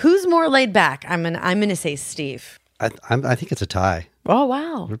shoulders. Who's more laid back? I'm gonna say Steve. I think it's a tie. Oh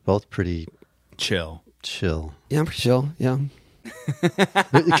wow. We're both pretty chill. Yeah, I'm pretty chill. Yeah.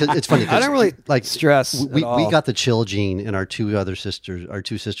 It's funny. I don't really like stress. We got the chill gene, and our two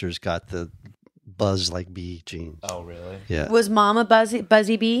sisters got the buzz like bee gene. Oh really? Yeah. Was mom a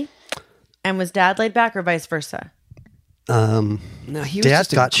buzzy bee, and was dad laid back, or vice versa? No, he was Dad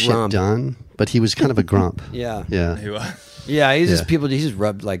just a got shit grump. done, but he was kind of a grump. Yeah. Yeah. He was. Yeah, he's just people. He just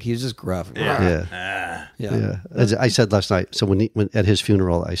rubbed like he's just gruff. Yeah. As I said last night. So when at his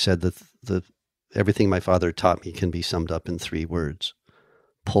funeral, I said that the everything my father taught me can be summed up in 3 words: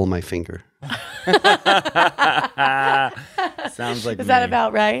 pull my finger. Sounds like Is that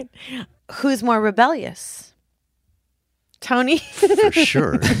about right? Who's more rebellious? Tony? For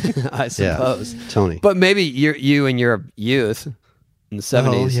sure. I suppose. Yeah, Tony. But maybe you in your youth in the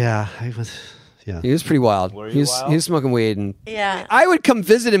 70s. Oh, yeah. I was... Yeah. He was pretty wild. Were you He was smoking weed. And Yeah. I would come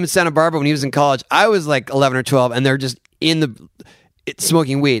visit him in Santa Barbara when he was in college. I was like 11 or 12, and they're just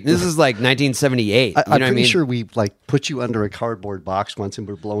smoking weed. This is like 1978. I'm pretty sure we like put you under a cardboard box once and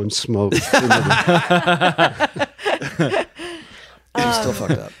we're blowing smoke. I'm still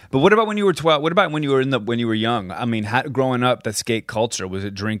fucked up. But what about when you were 12? What about when you were young? I mean, growing up, the skate culture, was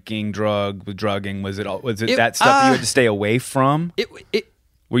it drinking, drugging? Was it that stuff that you had to stay away from?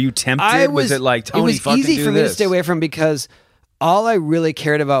 Were you tempted? Was it like, Tony, it was easy for me to stay away from because all I really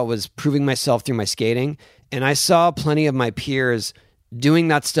cared about was proving myself through my skating. And I saw plenty of my peers doing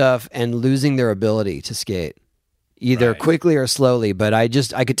that stuff and losing their ability to skate, either quickly or slowly. But I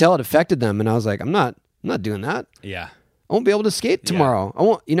could tell it affected them. And I was like, I'm not doing that. Yeah. I won't be able to skate tomorrow. I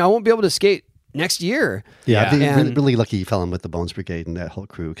won't be able to skate next year. Yeah. I'm really lucky you fell in with the Bones Brigade and that whole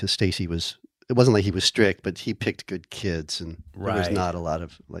crew because Stacy it wasn't like he was strict, but he picked good kids, and there was not a lot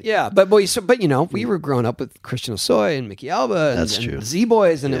of like. Yeah, but we were growing up with Christian Osoy and Mickey Alba and Z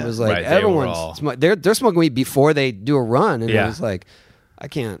Boys, and it was like everyone's they're smoking weed before they do a run, and it was like, I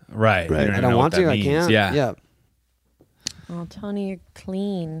can't. Right. I don't want to. I can't. Yeah. Oh, Tony, you're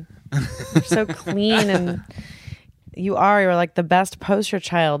clean. You're so clean, and you're like the best poster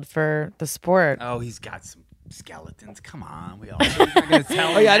child for the sport. Oh, he's got some skeletons. Come on, we all. I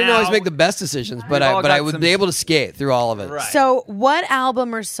didn't always make the best decisions, but I would be able to skate through all of it. Right. So, what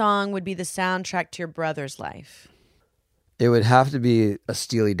album or song would be the soundtrack to your brother's life? It would have to be a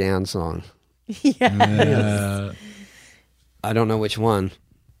Steely Dan song. Yes. I don't know which one.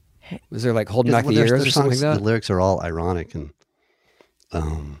 Was there like Holding Back the Years or something like that? The lyrics are all ironic and.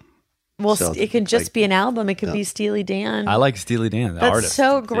 Well, it can just be an album. It could be Steely Dan. I like Steely Dan, the That's artist.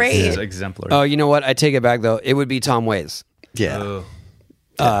 so great. It's exemplary. Oh, you know what? I take it back though. It would be Tom Waits. Yeah.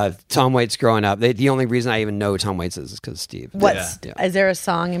 Tom Waits growing up. The only reason I even know Tom Waits is because of Steve. Is there a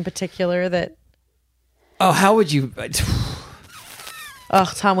song in particular that? Oh, how would you?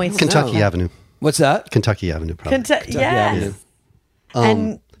 Tom Waits. Kentucky Avenue. What's that? Kentucky Avenue, probably. Kentucky Avenue.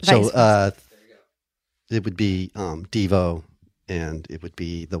 It would be Devo, and it would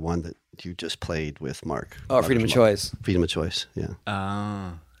be the one that you just played with Mark. Oh, Freedom of Choice. Freedom of Choice,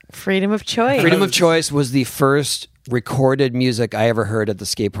 yeah. Freedom of Choice. Freedom of Choice was the first recorded music I ever heard at the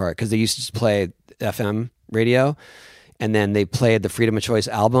skate park because they used to just play FM radio, and then they played the Freedom of Choice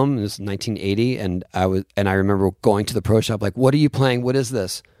album. It was 1980, and I remember going to the pro shop like, "What are you playing? What is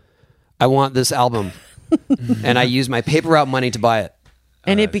this? I want this album," and I used my paper route money to buy it.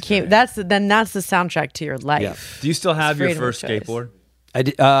 And it became that's the soundtrack to your life. Yeah. Do you still have your first skateboard? I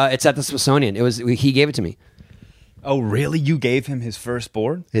did, it's at the Smithsonian. He gave it to me. Oh, really? You gave him his first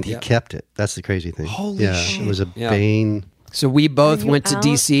board? And he kept it. That's the crazy thing. Holy shit. It was a bane. So we both went to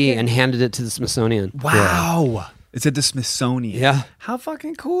DC and handed it to the Smithsonian. Wow. Yeah. It's at the Smithsonian. Yeah. How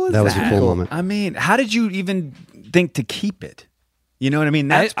fucking cool is that? That was a cool moment. I mean, how did you even think to keep it? You know what I mean?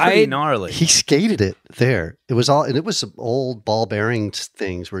 That's pretty gnarly. He skated it there. It was some old ball bearings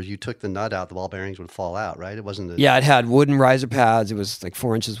things where you took the nut out, the ball bearings would fall out, right? It wasn't. It had wooden riser pads. It was like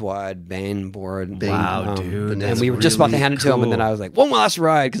 4 inches wide, Bane board. Wow, dude! And we were just about to hand it to him, and then I was like, "One last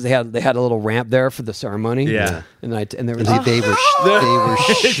ride," because they had a little ramp there for the ceremony. Yeah, and they were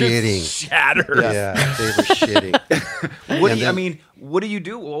shitting, shattered. Yeah, they were shitting. What do you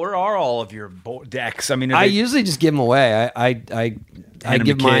do? Where are all of your decks? I mean, I usually just give them away. I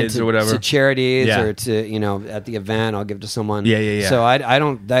give mine to charities or to at the event I'll give to someone. Yeah. So I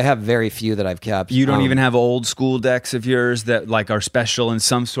have very few that I've kept. You don't even have old school decks of yours that like are special in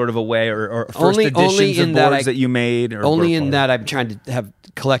some sort of a way, or first editions of boards that you made. Or only in that I'm trying to have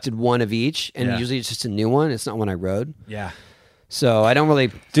collected one of each, and usually it's just a new one. It's not one I rode. Yeah. So I don't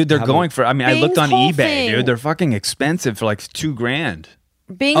really. Dude, they're going for. I mean, I looked on eBay, thing. dude. They're fucking expensive for like $2,000.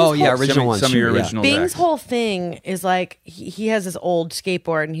 Bing's original ones. Some of your original. Bing's decks. whole thing is like he has this old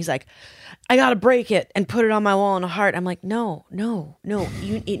skateboard, and he's like, I gotta break it and put it on my wall in a heart. I'm like, no.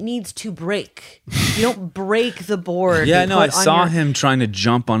 It needs to break. You don't break the board. Yeah, no, I saw him trying to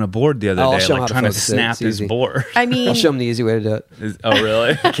jump on a board the other day, like trying to snap his board. I mean, I'll show him the easy way to do it. Oh,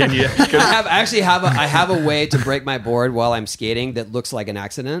 really? Can you? I have a way to break my board while I'm skating that looks like an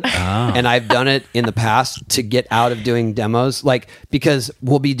accident, and I've done it in the past to get out of doing demos, like because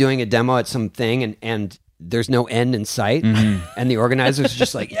we'll be doing a demo at something and there's no end in sight, and the organizers are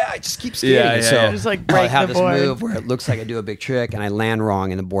just like, I just keep skating. Yeah, so Just like I break have the this board. move where it looks like I do a big trick, and I land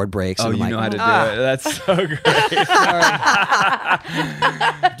wrong, and the board breaks. Oh, and you I'm know like, how to do it. That's so great.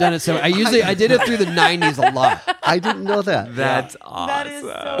 I've done it so. I did it through the '90s a lot. I didn't know that. That's awesome. That is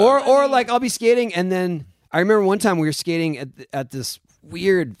so Or like I'll be skating, and then I remember one time we were skating at this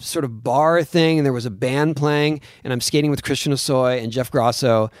weird sort of bar thing, and there was a band playing, and I'm skating with Christian Osoy and Jeff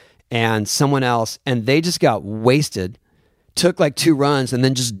Grosso and someone else, and they just got wasted, took like 2 runs, and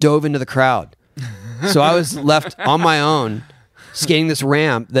then just dove into the crowd. So I was left on my own skating this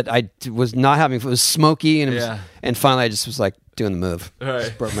ramp that I was not having. It was smoky, and and finally I just was like doing the move.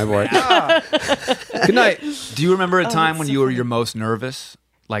 Just broke my board. Good night. Do you remember a time when you were your most nervous?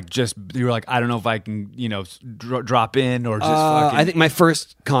 Like just you were like, I don't know if I can, drop in or just fucking. I think my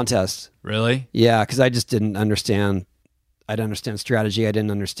first contest. Really? Yeah, because I just didn't understand. I didn't understand strategy. I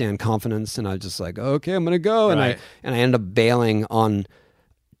didn't understand confidence, and I was just like, okay, I'm gonna go. Right. And I ended up bailing on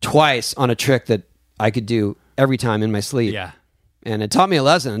twice on a trick that I could do every time in my sleep. Yeah. And it taught me a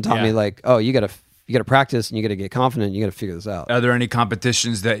lesson. It taught me like, oh, you gotta practice, and you gotta get confident. You gotta figure this out. Are there any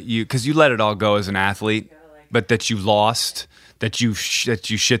competitions that because you let it all go as an athlete, but that you lost, that you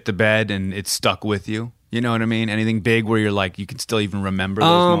shit the bed and it stuck with you? You know what I mean? Anything big where you're like, you can still even remember those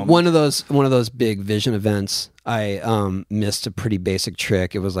moments? One of those big vision events, I missed a pretty basic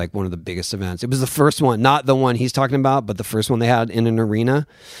trick. It was like one of the biggest events. It was the first one, not the one he's talking about, but the first one they had in an arena.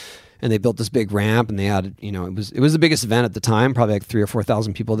 And they built this big ramp, and they had, it was the biggest event at the time, probably like 3,000 or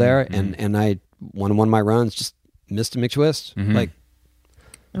 4,000 people there. And I one of my runs just missed a McTwist, like,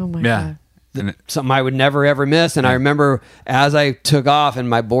 oh my god. Something I would never ever miss. And I remember as I took off and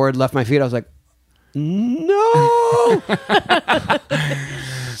my board left my feet, I was like, no.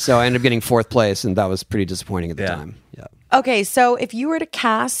 So I ended up getting 4th place, and that was pretty disappointing at the time. Yeah. Okay, so if you were to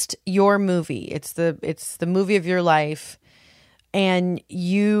cast your movie, it's the movie of your life, and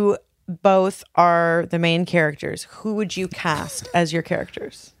you both are the main characters, who would you cast as your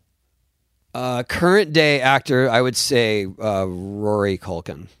characters? Current day actor, I would say Rory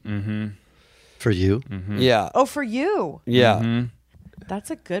Culkin. Mm-hmm. For you? Mm-hmm. Yeah. Oh, for you? Yeah. Mm-hmm.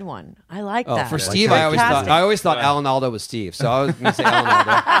 That's a good one. I like that. For Steve, I always thought Alan Alda was Steve, so I was going to say Alan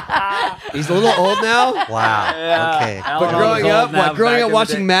Alda. He's a little old now. Wow. Okay. But growing up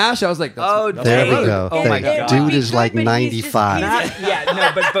watching MASH, I was like, there we go. Oh my god, dude is like 95.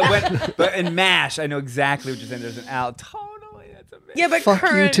 But in MASH, I know exactly what you're saying. There's an Al. Totally, that's amazing. Yeah, but Fuck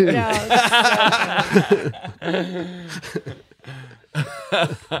current. you too.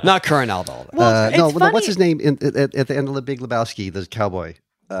 Not current Alda. No, what's his name at the end of The Big Lebowski? The cowboy.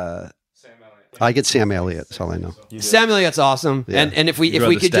 Sam Elliott. I get Sam Elliott. That's all I know. Sam Elliott's awesome. Yeah. And if we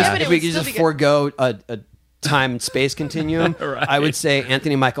could just forego a time and space continuum, Right. I would say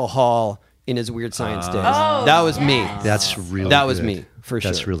Anthony Michael Hall in his Weird Science days. That was me. That's really That good. was me for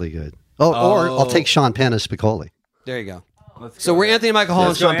sure. That's really good. Or I'll take Sean Penn as Spicoli. There you go. So we're Anthony Michael Hall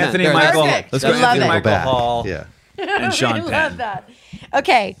and Sean Penn. Anthony There it is. Michael. Perfect. Let's go. I love Anthony it. Michael Back. Hall. Yeah. And Sean I Penn. love that.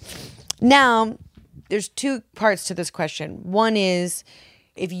 Okay, now there's 2 parts to this question. One is,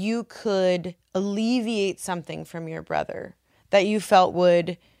 if you could alleviate something from your brother that you felt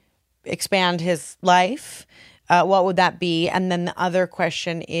would expand his life, what would that be? And then the other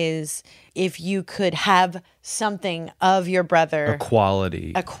question is, if you could have something of your brother, A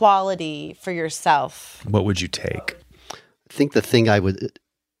quality. for yourself. What would you take? I think the thing I would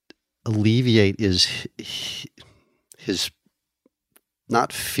alleviate is his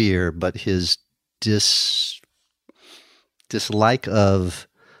not fear, but his dislike of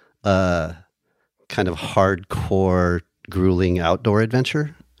kind of hardcore, grueling outdoor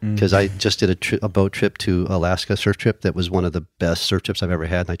adventure. Because I just did a boat trip to Alaska, surf trip that was one of the best surf trips I've ever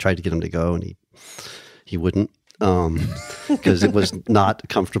had, and I tried to get him to go, and he wouldn't, because it was not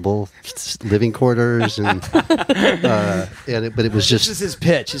comfortable living quarters, but it was just. This is his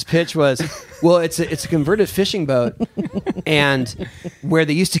pitch. His pitch was, well, it's a converted fishing boat, and where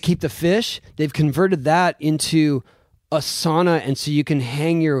they used to keep the fish, they've converted that into a sauna, and so you can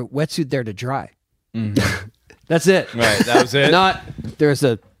hang your wetsuit there to dry. That's it. Right, that was it. Not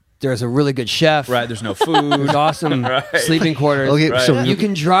there's a really good chef. Right, there's no food. There's awesome sleeping quarters. Okay, Right. so You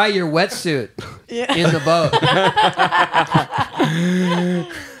can dry your wetsuit in the boat.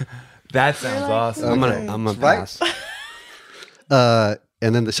 That sounds awesome. I'm gonna Right. pass.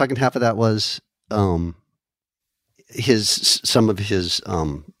 And then the second half of that was some of his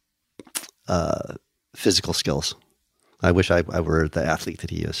physical skills. I wish I were the athlete that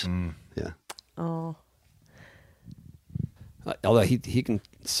he is. Yeah. Oh. Although he can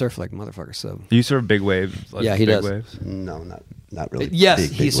surf like a motherfucker, so Do you surf big waves? Yeah, he big does. Waves? No, not. not really. Yes,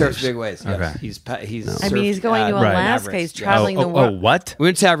 big he surfs waves. big waves. Yes. Okay. He's. No. I mean, he's going to Right. Alaska. He's traveling the world. Oh, what? We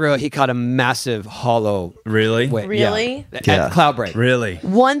went to Avril. He caught a massive hollow Really? wave. Really? Yeah. At Cloudbreak. Really?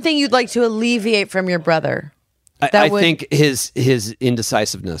 One thing you'd like to alleviate from your brother. I think his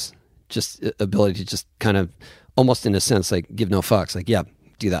indecisiveness, just ability to just kind of almost in a sense like give no fucks. Like, yeah,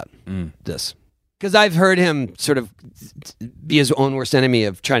 do that. This. Because I've heard him sort of be his own worst enemy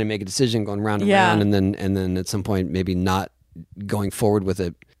of trying to make a decision, going round and round, and then at some point maybe not going forward with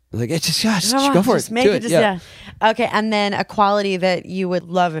it. Like, just go for it. Make do it. it. Yeah. Okay, and then a quality that you would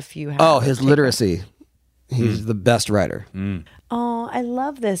love if you had. Oh, his literacy. He's the best writer. Oh, I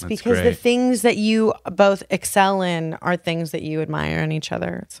love this because the great. things that you both excel in are things that you admire in each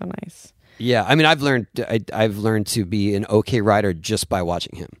other. It's so nice. Yeah, I mean, I've learned to be an okay writer just by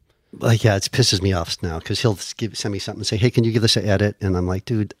watching him. Like, yeah, it pisses me off now because he'll send me something and say, "Hey, can you give this an edit?" And I'm like,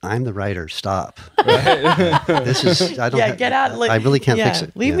 "Dude, I'm the writer. Stop. This is I don't. Get out. I really can't fix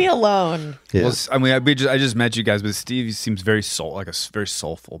it. Leave me alone. Yeah. Well, I mean, I just met you guys, but Steve seems very very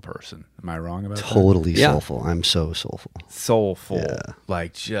soulful person. Am I wrong about that? Totally soulful. I'm so soulful. Soulful, Yeah.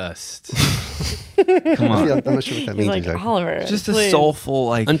 like just come on, I'm not sure what that He's means like, exactly. Oliver, just please. a soulful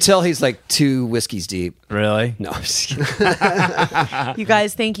like. Until he's like 2 whiskeys deep. Really? No, I'm just kidding. You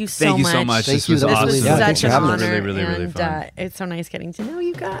guys, thank you so Thank you much. so much. Thank This you. was This was awesome. This was Yeah, such thanks for an having us. honor, Really, really, really and fun. it's so nice getting to know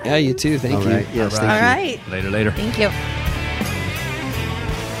you guys. Yeah, you too. Thank All you. right. Yes. All Thank All you. right. Later. Thank you.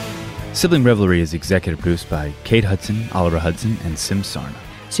 Sibling Revelry is executive produced by Kate Hudson, Oliver Hudson, and Sim Sarna.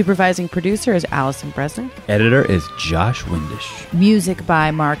 Supervising producer is Allison Bresnick. Editor is Josh Windish. Music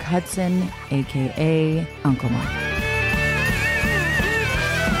by Mark Hudson, a.k.a. Uncle Mark.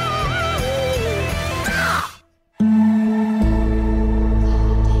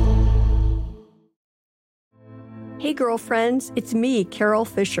 Hey girlfriends, it's me, Carol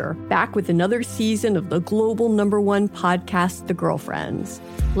Fisher, back with another season of the global #1 podcast, The Girlfriends.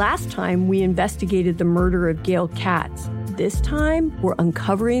 Last time, we investigated the murder of Gail Katz. This time, we're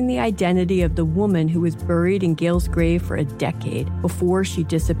uncovering the identity of the woman who was buried in Gail's grave for a decade before she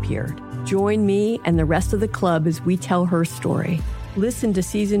disappeared. Join me and the rest of the club as we tell her story. Listen to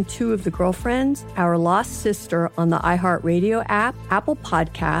Season 2 of The Girlfriends, Our Lost Sister on the iHeartRadio app, Apple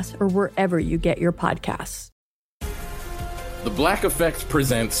Podcasts, or wherever you get your podcasts. The Black Effect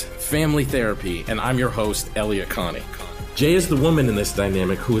presents Family Therapy, and I'm your host, Elliot Connie. Jay is the woman in this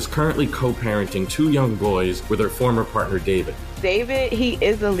dynamic who is currently co-parenting 2 young boys with her former partner, David. David, he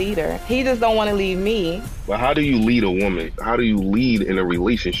is a leader. He just don't want to leave me. But how do you lead a woman? How do you lead in a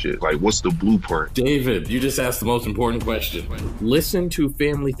relationship? Like, what's the blueprint? David, you just asked the most important question. Listen to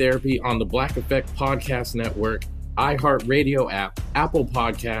Family Therapy on the Black Effect Podcast Network, iHeartRadio app, Apple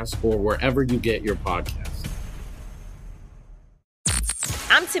Podcasts, or wherever you get your podcasts.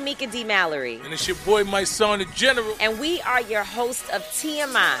 I'm Tamika D. Mallory. And it's your boy, my son, the General. And we are your hosts of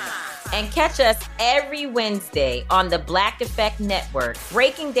TMI. And catch us every Wednesday on the Black Effect Network,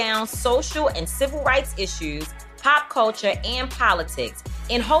 breaking down social and civil rights issues, pop culture, and politics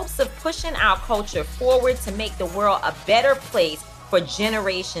in hopes of pushing our culture forward to make the world a better place for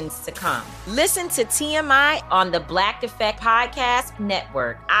generations to come. Listen to TMI on the Black Effect Podcast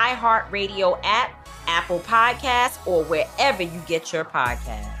Network, iHeartRadio app, Apple Podcasts, or wherever you get your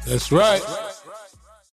podcasts. That's right.